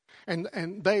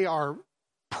 And they are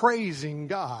praising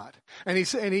God. And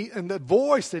and the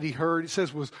voice that he heard, it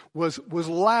says, was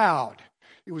loud.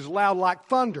 It was loud like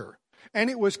thunder.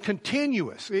 And it was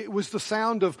continuous. It was the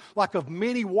sound of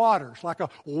many waters, like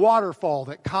a waterfall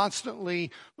that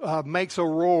constantly makes a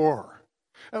roar.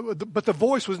 But the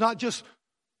voice was not just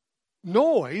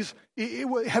noise,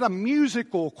 it had a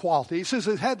musical quality. It says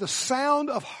it had the sound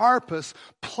of harpists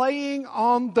playing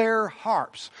on their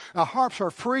harps. Now, harps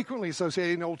are frequently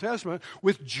associated in the Old Testament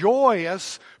with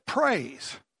joyous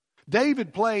praise.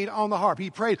 David played on the harp.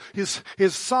 He prayed his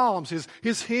psalms,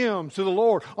 his hymns to the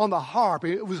Lord on the harp.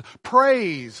 It was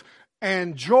praise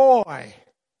and joy.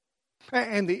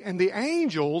 And the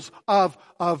angels of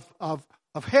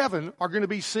heaven are going to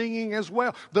be singing as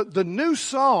well. The new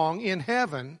song in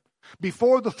heaven,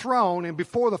 before the throne and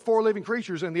before the four living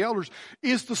creatures and the elders,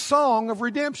 is the song of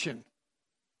redemption.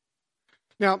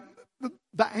 Now,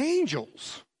 the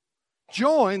angels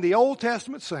join the Old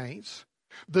Testament saints,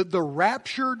 the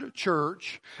raptured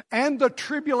church, and the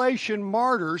tribulation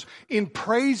martyrs in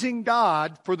praising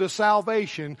God for the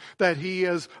salvation that He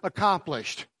has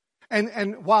accomplished.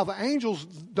 And while the angels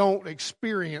don't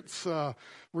experience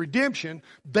redemption,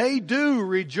 they do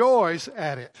rejoice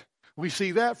at it. We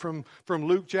see that from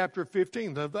Luke chapter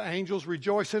 15. The angels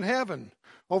rejoice in heaven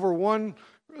over one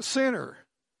sinner.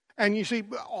 And you see,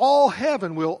 all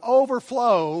heaven will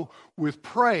overflow with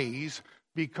praise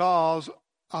because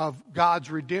of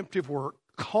God's redemptive work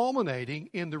culminating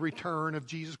in the return of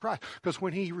Jesus Christ. Because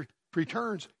when He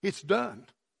returns, it's done.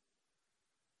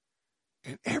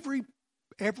 And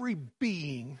every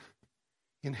being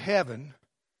in heaven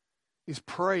is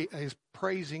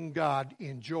praising God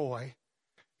in joy.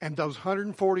 And those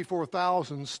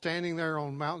 144,000 standing there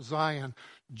on Mount Zion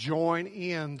join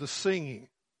in the singing.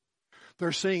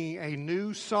 They're singing a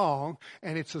new song,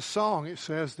 and it's a song, it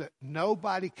says, that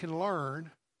nobody can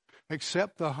learn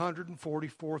except the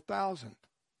 144,000.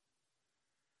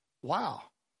 Wow.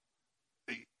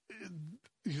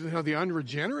 You know, the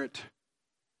unregenerate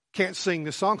can't sing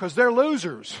this song because they're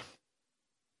losers.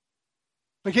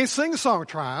 They can't sing the song of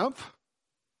triumph.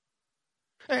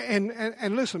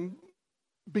 And listen,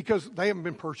 because they haven't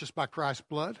been purchased by Christ's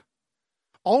blood.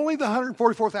 Only the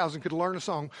 144,000 could learn a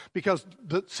song because,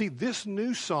 this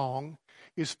new song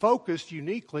is focused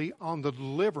uniquely on the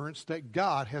deliverance that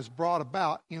God has brought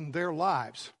about in their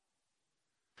lives.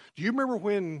 Do you remember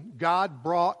when God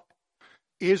brought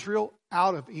Israel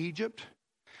out of Egypt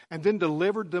and then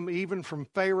delivered them even from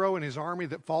Pharaoh and his army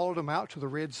that followed them out to the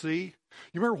Red Sea?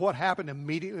 You remember what happened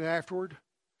immediately afterward?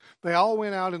 They all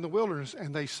went out in the wilderness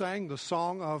and they sang the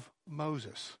song of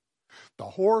Moses. The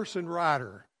horse and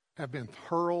rider have been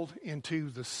hurled into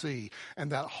the sea.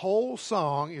 And that whole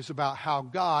song is about how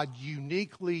God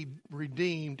uniquely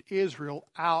redeemed Israel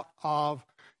out of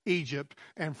Egypt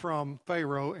and from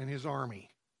Pharaoh and his army.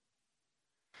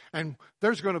 And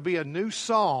there's going to be a new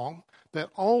song that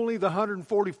only the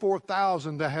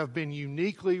 144,000 that have been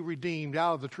uniquely redeemed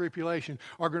out of the tribulation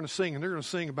are going to sing. And they're going to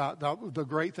sing about the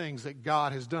great things that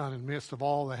God has done in the midst of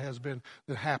all that has been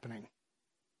happening.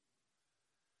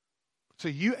 So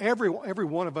every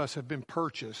one of us have been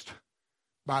purchased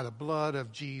by the blood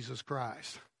of Jesus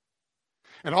Christ.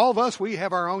 And all of us, we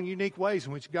have our own unique ways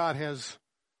in which God has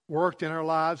worked in our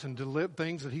lives and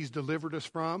things that He's delivered us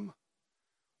from.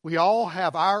 We all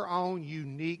have our own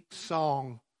unique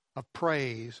song of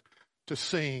praise to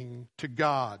sing to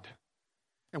God.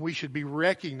 And we should be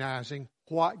recognizing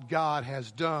what God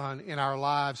has done in our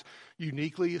lives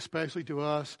uniquely, especially to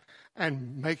us,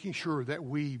 and making sure that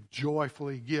we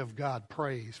joyfully give God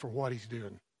praise for what He's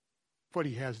doing, what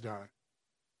He has done.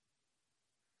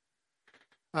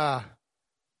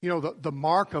 The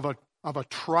mark of a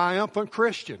triumphant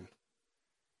Christian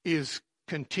is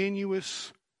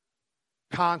continuous,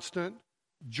 constant,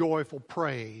 joyful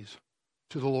praise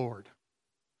to the Lord.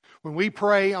 When we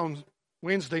pray on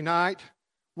Wednesday night,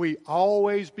 we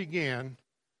always begin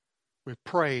with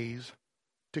praise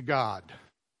to God.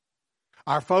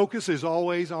 Our focus is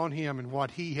always on Him and what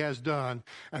He has done,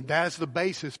 and that's the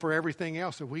basis for everything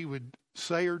else that we would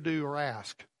say or do or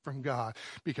ask from God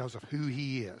because of who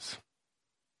He is.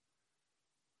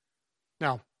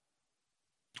 Now,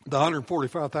 the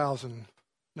 145,000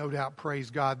 no doubt praise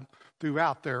God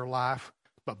throughout their life,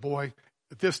 but boy,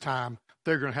 at this time,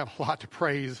 they're going to have a lot to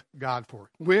praise God for.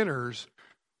 Winners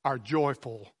are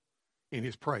joyful in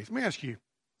His praise. Let me ask you,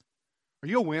 are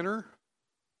you a winner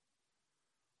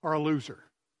or a loser?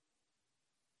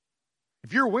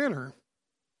 If you're a winner,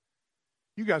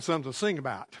 you got something to sing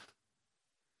about.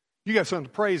 You got something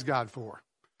to praise God for.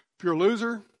 If you're a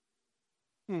loser,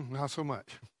 not so much.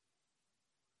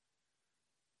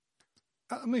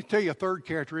 Let me tell you a third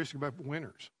characteristic about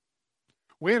winners.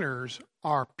 Winners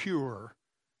are pure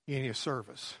in His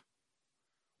service.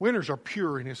 Winners are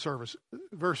pure in His service.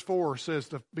 Verse 4 says,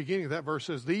 the beginning of that verse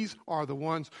says, these are the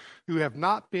ones who have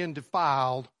not been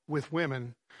defiled with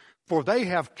women, for they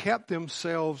have kept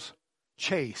themselves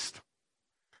chaste.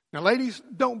 Now, ladies,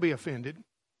 don't be offended.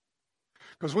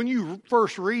 Because when you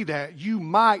first read that, you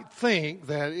might think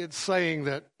that it's saying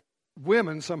that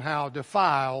women somehow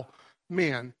defile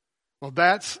men. Well,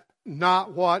 that's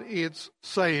not what it's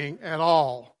saying at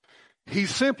all.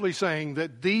 He's simply saying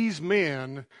that these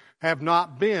men have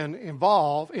not been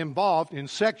involved in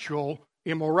sexual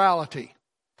immorality.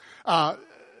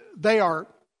 They are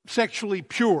sexually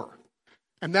pure.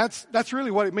 And that's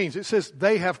really what it means. It says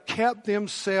they have kept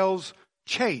themselves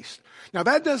chaste. Now,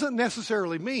 that doesn't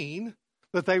necessarily mean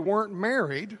that they weren't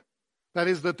married. That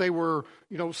is, that they were,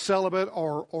 celibate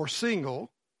or single.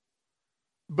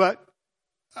 But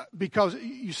because,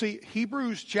 you see,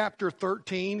 Hebrews chapter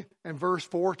 13 and verse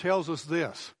 4 tells us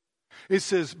this. It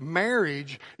says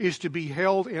marriage is to be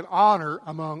held in honor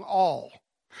among all.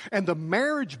 And the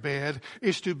marriage bed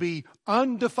is to be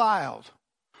undefiled.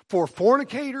 For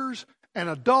fornicators and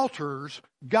adulterers,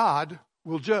 God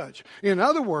will judge. In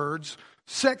other words,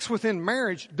 sex within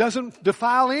marriage doesn't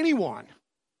defile anyone.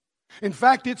 In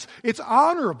fact, it's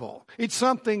honorable. It's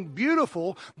something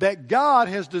beautiful that God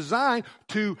has designed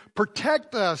to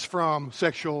protect us from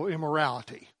sexual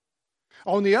immorality.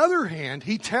 On the other hand,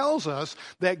 he tells us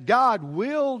that God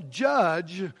will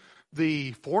judge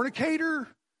the fornicator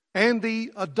and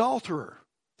the adulterer.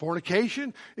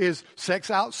 Fornication is sex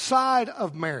outside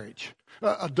of marriage.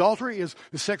 Adultery is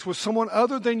sex with someone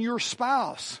other than your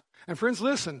spouse. And friends,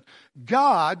 listen,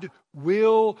 God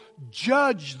will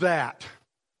judge that.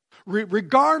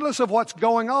 Regardless of what's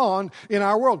going on in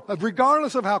our world,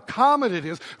 regardless of how common it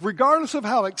is, regardless of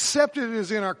how accepted it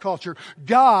is in our culture,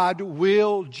 God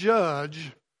will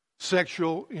judge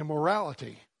sexual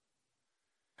immorality.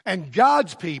 And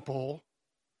God's people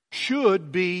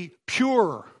should be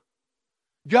pure.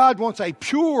 God wants a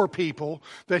pure people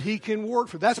that he can work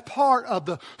for. That's part of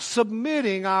the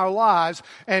submitting our lives.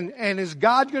 And is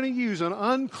God going to use an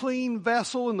unclean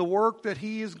vessel in the work that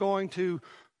he is going to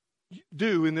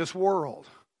do in this world?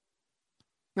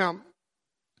 Now,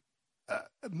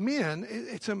 men,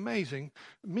 it's amazing.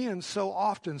 Men so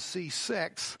often see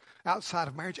sex outside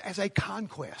of marriage as a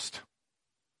conquest,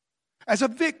 as a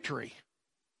victory.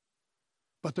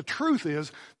 But the truth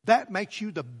is, that makes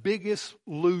you the biggest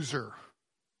loser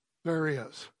there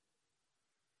is.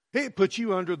 It puts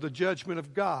you under the judgment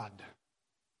of God.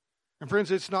 And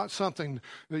friends, it's not something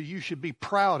that you should be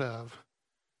proud of.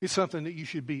 It's something that you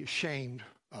should be ashamed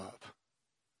of.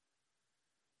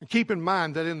 And keep in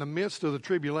mind that in the midst of the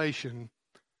tribulation,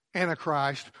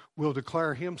 Antichrist will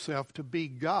declare himself to be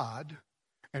God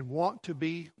and want to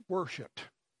be worshipped.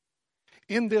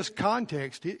 In this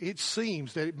context, it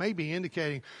seems that it may be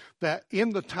indicating that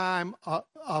in the time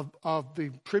of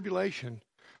the tribulation,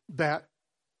 that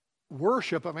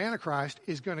worship of Antichrist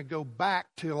is going to go back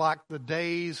to like the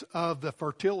days of the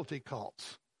fertility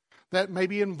cults that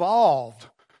maybe involved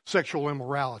sexual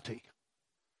immorality.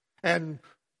 And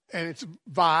it's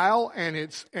vile and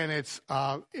it's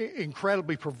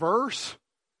incredibly perverse.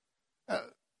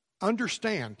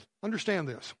 Understand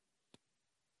this.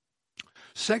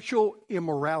 Sexual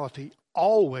immorality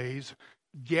always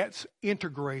gets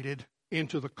integrated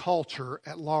into the culture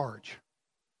at large.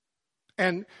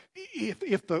 And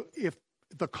if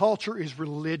the culture is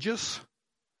religious,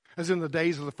 as in the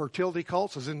days of the fertility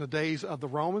cults, as in the days of the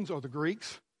Romans or the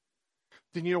Greeks,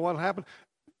 then you know what will happen?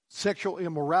 Sexual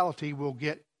immorality will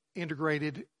get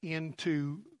integrated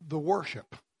into the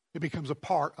worship. It becomes a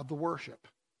part of the worship.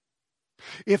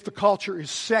 If the culture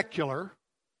is secular,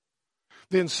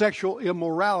 then sexual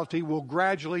immorality will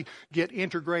gradually get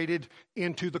integrated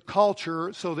into the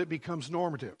culture so that it becomes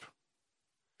normative.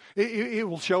 It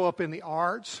will show up in the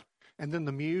arts, and then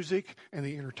the music, and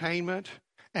the entertainment,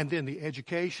 and then the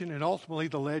education, and ultimately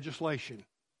the legislation.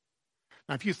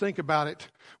 Now, if you think about it,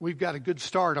 we've got a good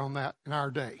start on that in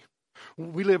our day.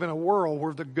 We live in a world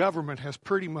where the government has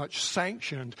pretty much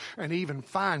sanctioned and even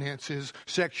finances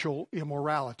sexual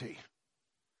immorality.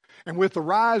 And with the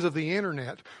rise of the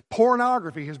internet,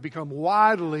 pornography has become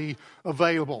widely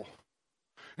available.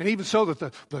 And even so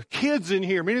that the kids in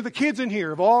here, many of the kids in here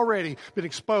have already been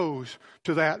exposed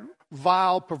to that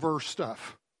vile, perverse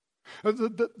stuff.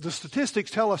 The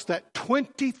statistics tell us that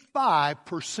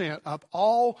 25% of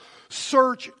all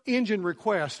search engine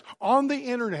requests on the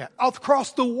internet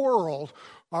across the world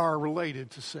are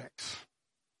related to sex.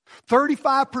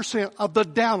 35% of the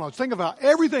downloads, think about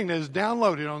everything that is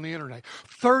downloaded on the internet,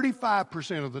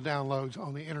 35% of the downloads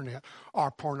on the internet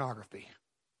are pornography.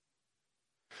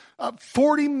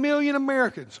 40 million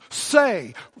Americans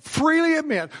freely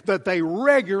admit that they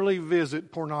regularly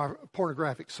visit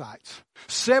pornographic sites.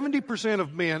 70%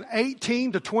 of men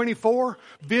 18 to 24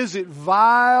 visit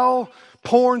vile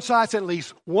porn sites at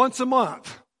least once a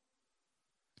month.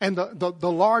 And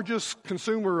the largest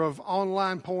consumer of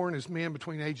online porn is men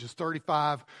between ages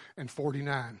 35 and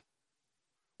 49.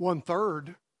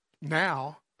 1/3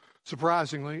 now,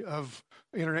 surprisingly, of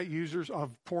internet users,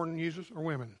 of porn users, are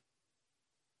women.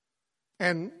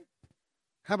 And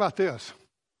how about this?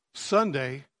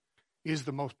 Sunday is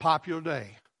the most popular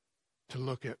day to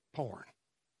look at porn.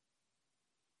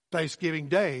 Thanksgiving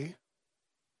Day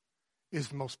is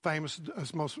the most famous,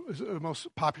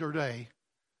 most popular day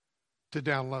to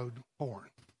download porn.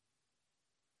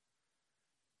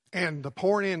 And the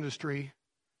porn industry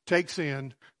takes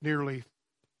in nearly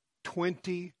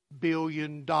 $20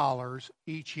 billion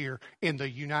each year in the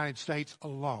United States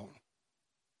alone.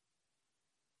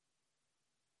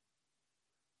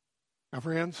 Now,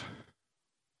 friends,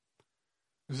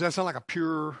 does that sound like a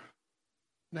pure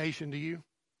nation to you?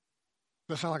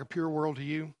 Does that sound like a pure world to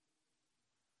you?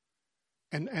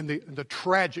 And the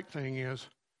tragic thing is,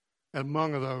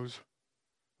 among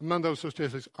those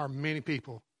statistics are many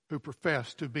people who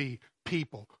profess to be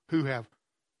people who have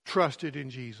trusted in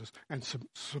Jesus and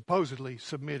supposedly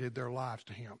submitted their lives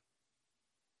to Him.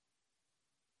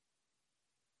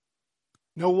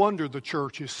 No wonder the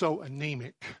church is so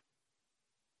anemic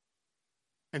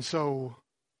and so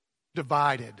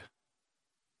divided.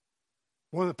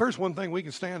 First one thing we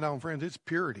can stand on, friends, it's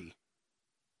purity.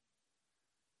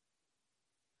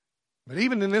 But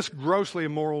even in this grossly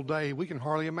immoral day, we can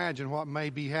hardly imagine what may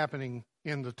be happening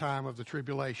in the time of the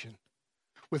tribulation.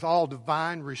 With all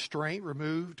divine restraint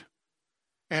removed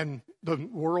and the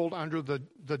world under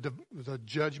the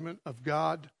judgment of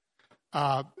God,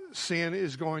 sin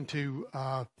is going to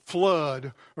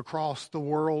flood across the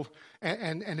world,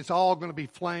 and it's all going to be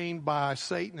flamed by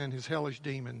Satan and his hellish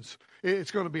demons.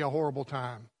 It's going to be a horrible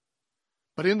time.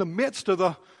 But in the midst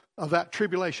of that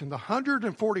tribulation, the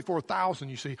 144,000,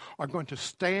 you see, are going to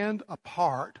stand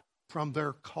apart from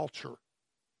their culture.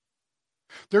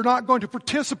 They're not going to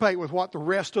participate with what the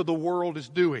rest of the world is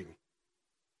doing.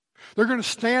 They're going to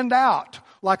stand out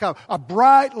like a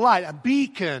bright light, a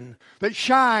beacon that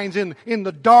shines in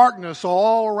the darkness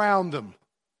all around them.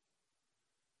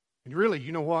 And really,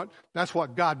 you know what? That's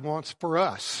what God wants for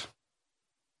us.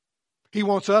 He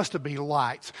wants us to be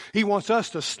lights. He wants us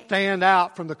to stand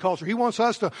out from the culture. He wants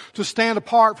us to stand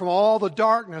apart from all the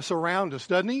darkness around us,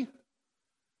 doesn't He?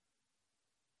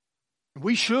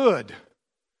 We should.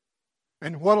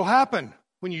 And what will happen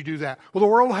when you do that? Well, the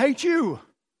world will hate you.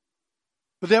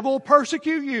 The devil will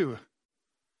persecute you.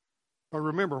 But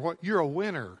remember, you're a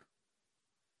winner.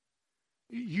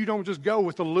 You don't just go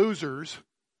with the losers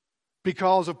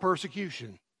because of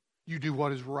persecution. You do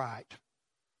what is right.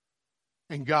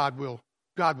 And God will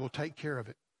take care of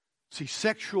it. See,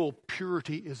 sexual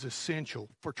purity is essential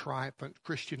for triumphant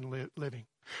Christian living.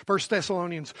 1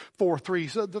 Thessalonians 4:3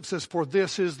 says, "For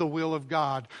this is the will of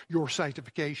God, your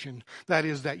sanctification. That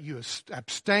is, that you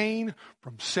abstain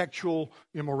from sexual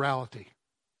immorality."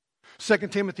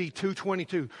 2 Timothy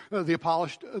 2:22,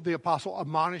 the apostle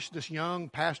admonished this young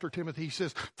pastor Timothy. He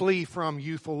says, "Flee from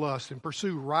youthful lust and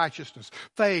pursue righteousness,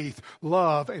 faith,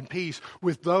 love, and peace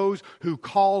with those who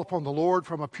call upon the Lord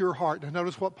from a pure heart." Now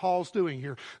notice what Paul's doing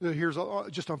here. Here's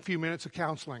just a few minutes of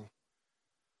counseling.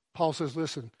 Paul says,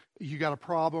 listen, you got a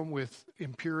problem with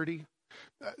impurity.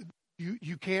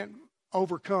 You can't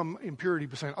overcome impurity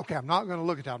by saying, okay, I'm not going to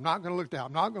look at that. I'm not going to look at that.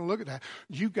 I'm not going to look at that.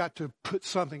 You've got to put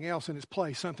something else in its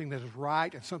place, something that is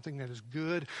right and something that is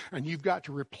good. And you've got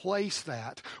to replace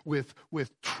that with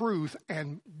truth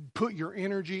and put your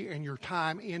energy and your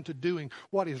time into doing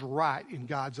what is right in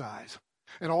God's eyes.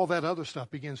 And all that other stuff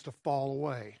begins to fall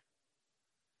away.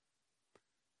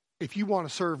 If you want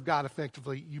to serve God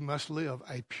effectively, you must live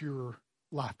a pure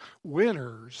life.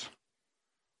 Winners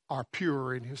are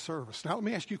pure in His service. Now, let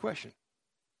me ask you a question.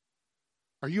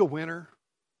 Are you a winner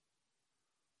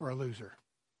or a loser?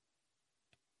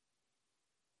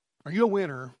 Are you a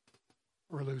winner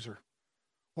or a loser?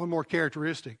 One more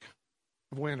characteristic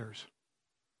of winners.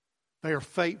 They are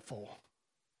faithful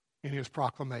in His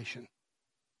proclamation.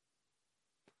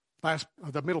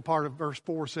 The middle part of verse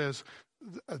 4 says,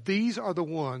 "These are the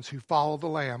ones who follow the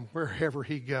Lamb wherever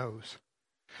He goes."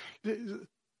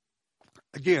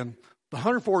 Again, the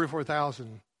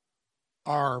 144,000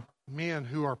 are men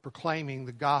who are proclaiming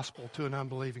the gospel to an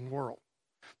unbelieving world.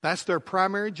 That's their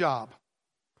primary job.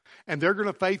 And they're going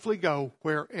to faithfully go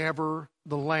wherever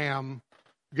the Lamb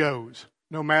goes,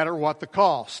 no matter what the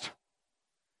cost.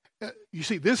 You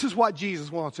see, this is what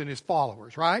Jesus wants in His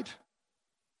followers, right?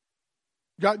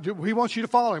 God, He wants you to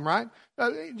follow Him, right?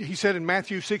 He said in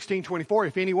Matthew 16:24,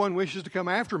 "If anyone wishes to come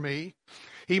after me,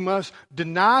 he must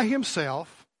deny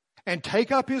himself and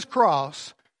take up his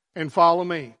cross and follow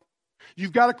me."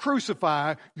 You've got to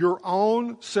crucify your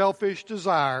own selfish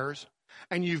desires,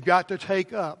 and you've got to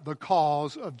take up the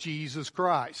cause of Jesus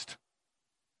Christ.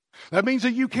 That means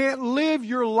that you can't live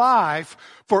your life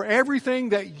for everything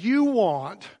that you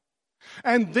want,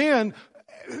 and then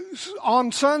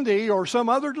on Sunday or some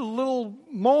other little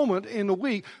moment in the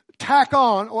week, tack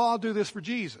on, well, I'll do this for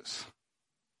Jesus.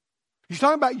 He's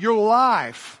talking about your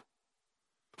life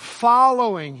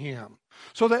following Him,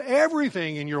 so that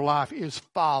everything in your life is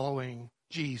following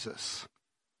Jesus.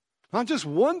 Not just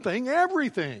one thing,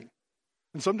 everything.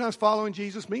 And sometimes following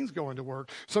Jesus means going to work.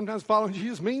 Sometimes following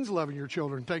Jesus means loving your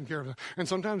children, taking care of them. And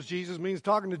sometimes Jesus means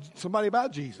talking to somebody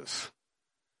about Jesus.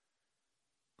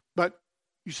 But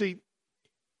you see,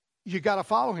 you got to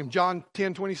follow Him. John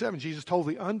 10:27, Jesus told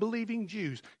the unbelieving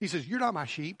Jews, He says, you're not my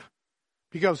sheep,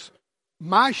 because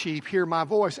my sheep hear my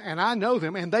voice, and I know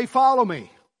them, and they follow me.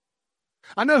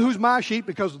 I know who's my sheep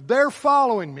because they're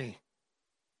following me.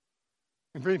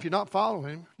 And friend, if you're not following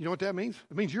Him, you know what that means?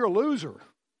 It means you're a loser.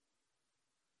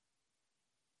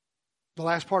 The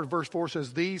last part of verse 4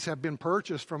 says, these have been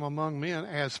purchased from among men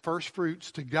as first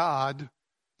fruits to God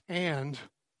and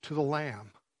to the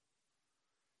Lamb.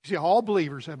 You see, all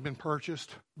believers have been purchased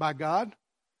by God,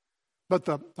 but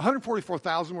the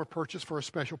 144,000 were purchased for a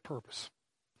special purpose.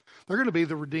 They're going to be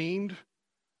the redeemed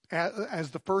as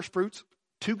the first fruits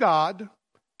to God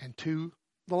and to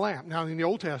the Lamb. Now, in the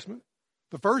Old Testament,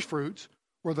 the first fruits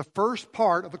were the first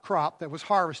part of the crop that was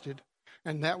harvested,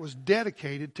 and that was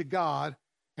dedicated to God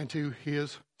and to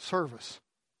His service.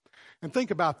 And think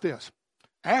about this.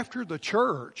 After the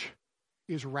church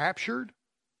is raptured,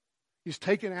 is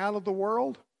taken out of the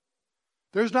world,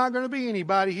 there's not going to be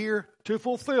anybody here to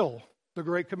fulfill the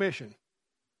Great Commission.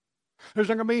 There's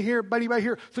not going to be anybody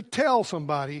here to tell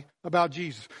somebody about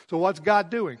Jesus. So what's God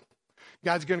doing?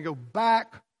 God's going to go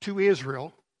back to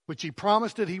Israel, which He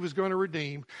promised that He was going to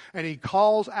redeem, and He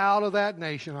calls out of that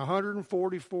nation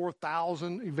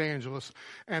 144,000 evangelists,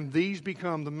 and these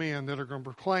become the men that are going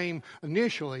to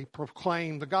initially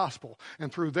proclaim the gospel.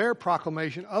 And through their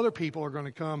proclamation, other people are going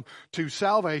to come to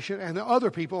salvation, and the other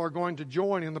people are going to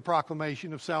join in the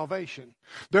proclamation of salvation.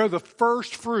 They're the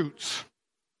first fruits.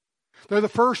 They're the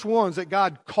first ones that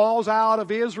God calls out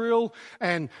of Israel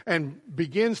and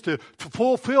begins to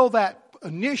fulfill that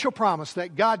initial promise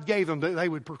that God gave them, that they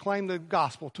would proclaim the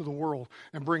gospel to the world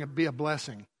and be a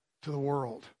blessing to the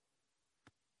world.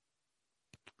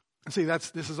 See,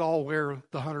 this is all where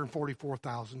the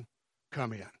 144,000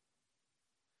 come in.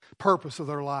 Purpose of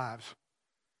their lives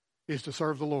is to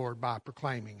serve the Lord by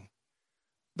proclaiming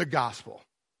the gospel.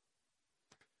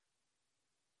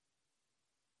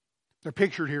 They're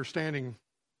pictured here standing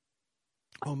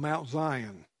on Mount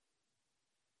Zion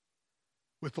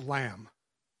with the Lamb.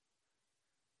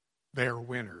 They're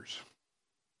winners.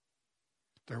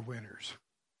 They're winners.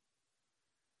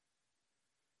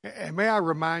 And may I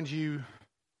remind you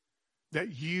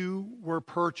that you were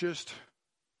purchased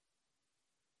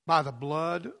by the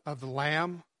blood of the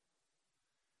Lamb.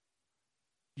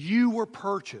 You were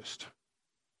purchased.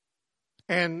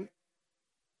 And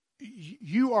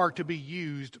you are to be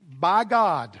used by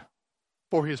God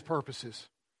for His purposes.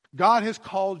 God has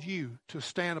called you to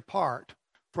stand apart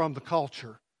from the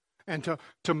culture and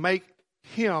to make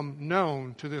Him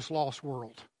known to this lost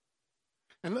world.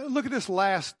 And look at this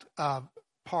last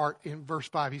part in verse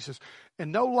 5. He says,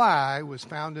 and no lie was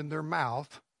found in their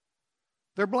mouth.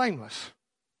 They're blameless.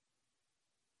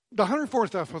 The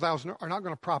 144,000 are not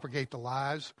going to propagate the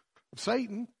lies of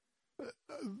Satan.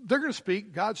 They're going to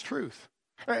speak God's truth.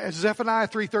 As Zephaniah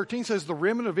 3:13 says, the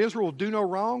remnant of Israel will do no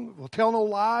wrong, will tell no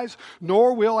lies,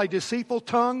 nor will a deceitful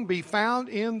tongue be found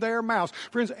in their mouths.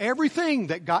 Friends, everything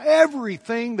that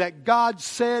God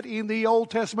said in the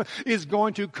Old Testament is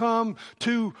going to come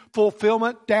to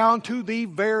fulfillment down to the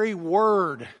very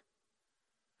word.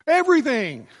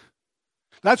 Everything.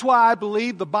 That's why I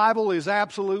believe the Bible is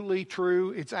absolutely true.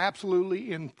 It's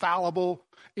absolutely infallible,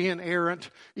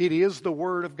 inerrant. It is the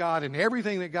Word of God, and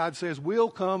everything that God says will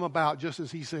come about just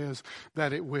as He says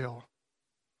that it will.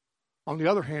 On the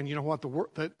other hand, you know what?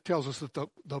 That tells us that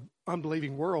the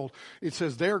unbelieving world, it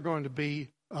says they're going to be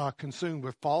consumed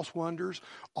with false wonders,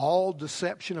 all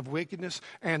deception of wickedness,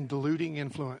 and deluding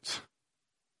influence.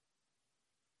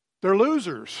 They're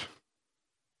losers.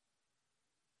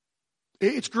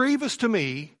 It's grievous to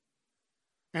me,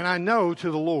 and I know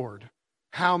to the Lord,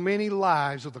 how many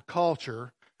lies of the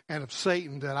culture and of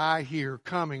Satan that I hear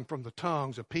coming from the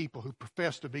tongues of people who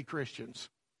profess to be Christians.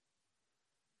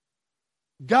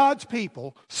 God's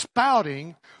people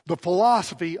spouting the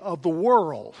philosophy of the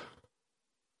world.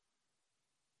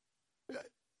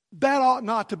 That ought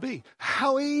not to be.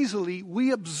 How easily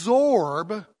we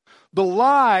absorb the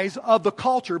lies of the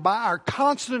culture by our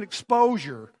constant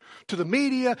exposure to the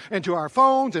media and to our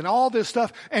phones and all this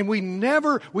stuff, and we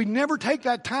never take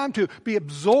that time to be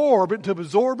absorbing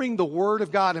the Word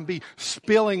of God and be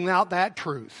spilling out that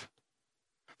truth.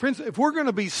 Friends, if we're going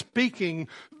to be speaking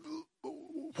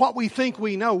what we think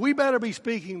we know, we better be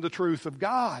speaking the truth of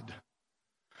God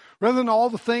rather than all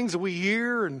the things that we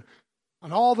hear and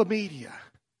all the media.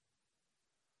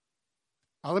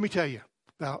 Now, let me tell you,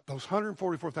 now, those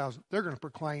 144,000, they're going to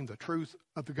proclaim the truth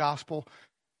of the gospel,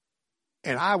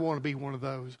 and I want to be one of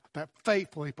those that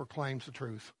faithfully proclaims the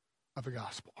truth of the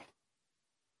gospel.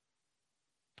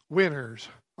 Winners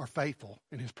are faithful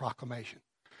in his proclamation.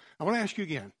 I want to ask you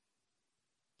again,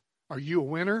 are you a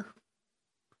winner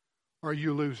or are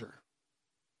you a loser?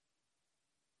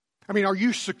 I mean, are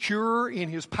you secure in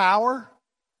his power,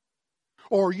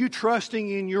 or are you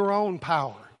trusting in your own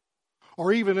power,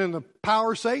 or even in the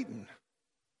power of Satan?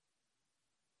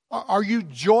 Are you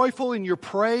joyful in your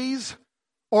praise,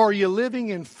 or are you living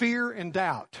in fear and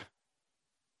doubt?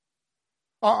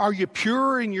 Are you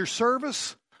pure in your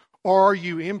service, or are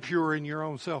you impure in your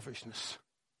own selfishness?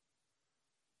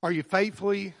 Are you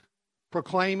faithfully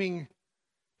proclaiming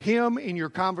him in your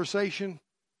conversation,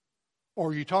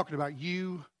 or are you talking about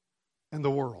you and the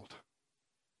world?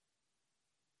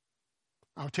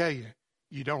 I'll tell you,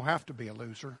 you don't have to be a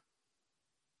loser.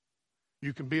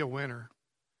 You can be a winner.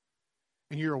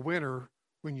 And you're a winner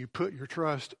when you put your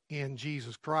trust in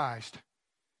Jesus Christ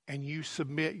and you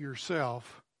submit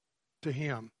yourself to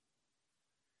him.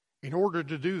 In order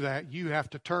to do that, you have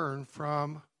to turn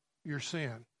from your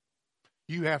sin.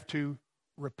 You have to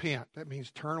repent. That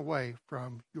means turn away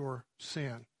from your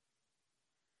sin.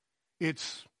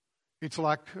 It's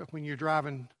like when you're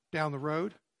driving down the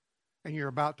road and you're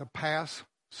about to pass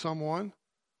someone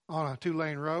on a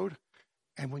 2-lane road,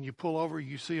 and when you pull over,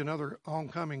 you see another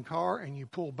oncoming car, and you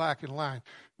pull back in line.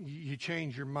 You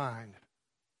change your mind.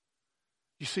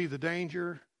 You see the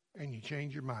danger, and you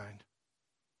change your mind.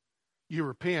 You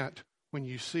repent when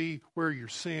you see where your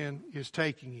sin is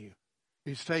taking you.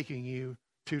 It's taking you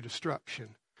to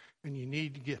destruction, and you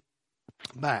need to get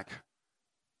back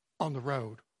on the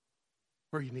road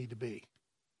where you need to be.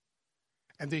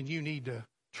 And then you need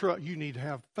to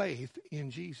have faith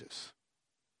in Jesus.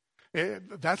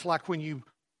 That's like when you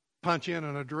punch in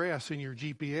an address in your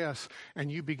GPS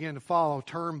and you begin to follow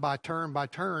turn by turn by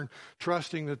turn,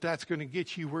 trusting that that's going to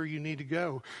get you where you need to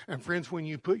go. And friends, when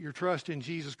you put your trust in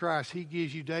Jesus Christ, he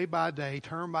gives you day by day,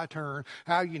 turn by turn,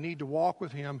 how you need to walk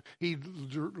with him. He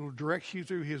directs you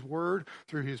through his word,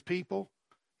 through his people,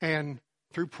 and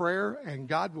through prayer, and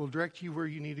God will direct you where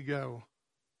you need to go.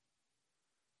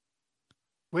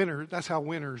 That's how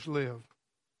winners live.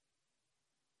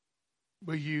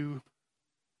 Will you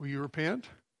repent?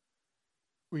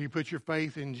 Will you put your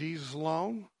faith in Jesus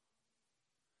alone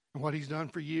and what he's done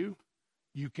for you?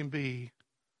 You can be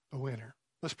a winner.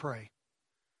 Let's pray.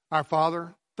 Our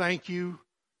Father, thank you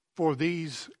for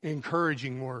these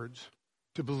encouraging words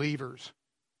to believers.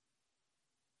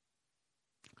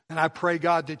 And I pray,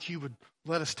 God, that you would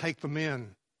let us take them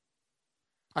in.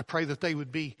 I pray that they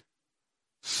would be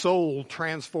soul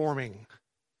transforming.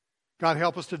 God,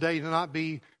 help us today to not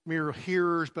be mere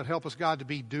hearers, but help us, God, to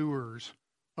be doers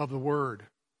of the word.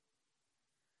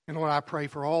 And Lord, I pray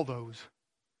for all those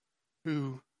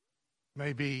who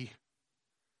may be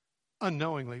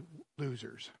unknowingly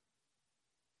losers.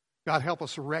 God, help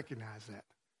us to recognize that.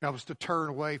 Help us to turn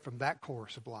away from that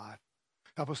course of life.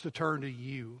 Help us to turn to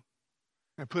you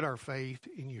and put our faith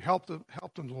in you. Help them,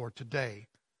 Lord, today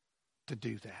to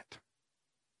do that.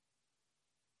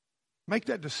 Make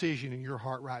that decision in your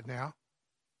heart right now.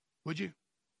 Would you?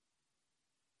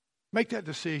 Make that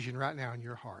decision right now in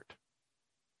your heart.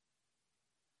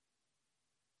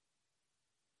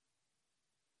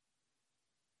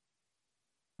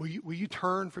 Will you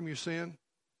turn from your sin?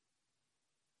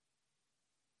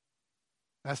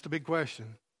 That's the big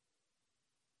question.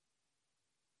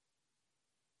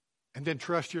 And then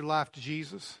trust your life to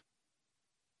Jesus?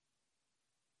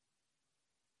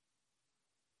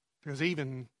 Because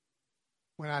even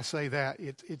when I say that,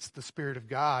 it's the Spirit of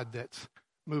God that's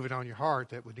moving on your heart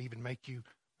that would even make you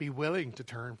be willing to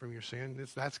turn from your sin.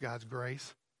 That's God's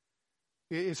grace.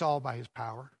 It's all by his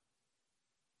power.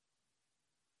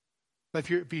 But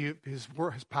if his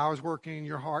power is working in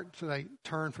your heart today,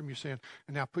 turn from your sin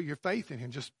and now put your faith in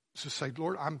him. Just say,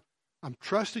 Lord, I'm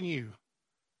trusting you.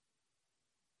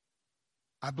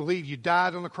 I believe you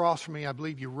died on the cross for me. I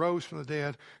believe you rose from the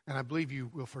dead, and I believe you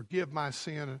will forgive my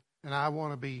sin. And I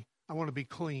want to be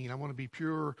clean. I want to be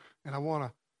pure, and I want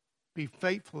to be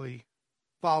faithfully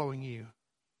following you.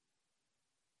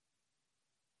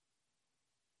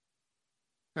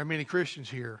 There are many Christians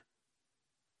here.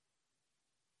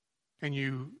 And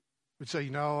you would say,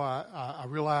 I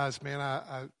realize,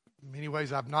 man, in many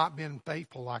ways I've not been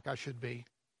faithful like I should be.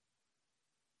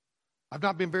 I've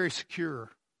not been very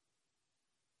secure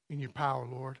in your power,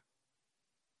 Lord.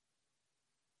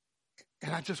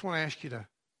 And I just want to ask you to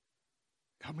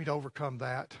help me to overcome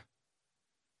that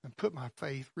and put my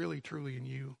faith really, truly in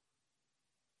you.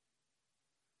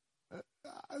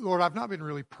 Lord, I've not been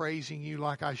really praising you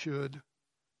like I should,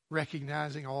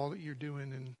 recognizing all that you're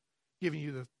doing and giving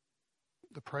you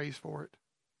the praise for it.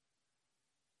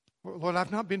 Lord,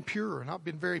 I've not been pure, not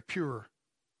been very pure.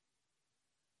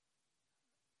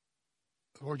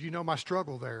 Lord, you know my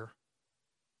struggle there.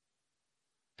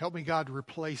 Help me, God, to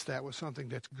replace that with something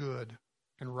that's good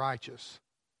and righteous,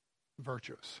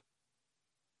 virtuous.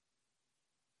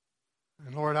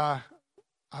 And Lord, I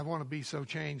want to be so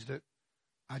changed that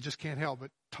I just can't help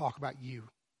but talk about you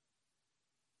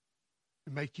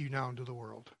and make you known to the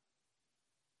world.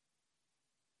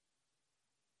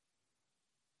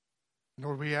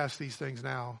 Lord, we ask these things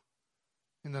now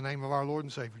in the name of our Lord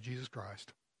and Savior, Jesus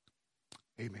Christ.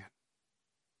 Amen.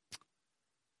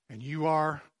 And you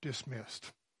are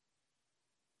dismissed.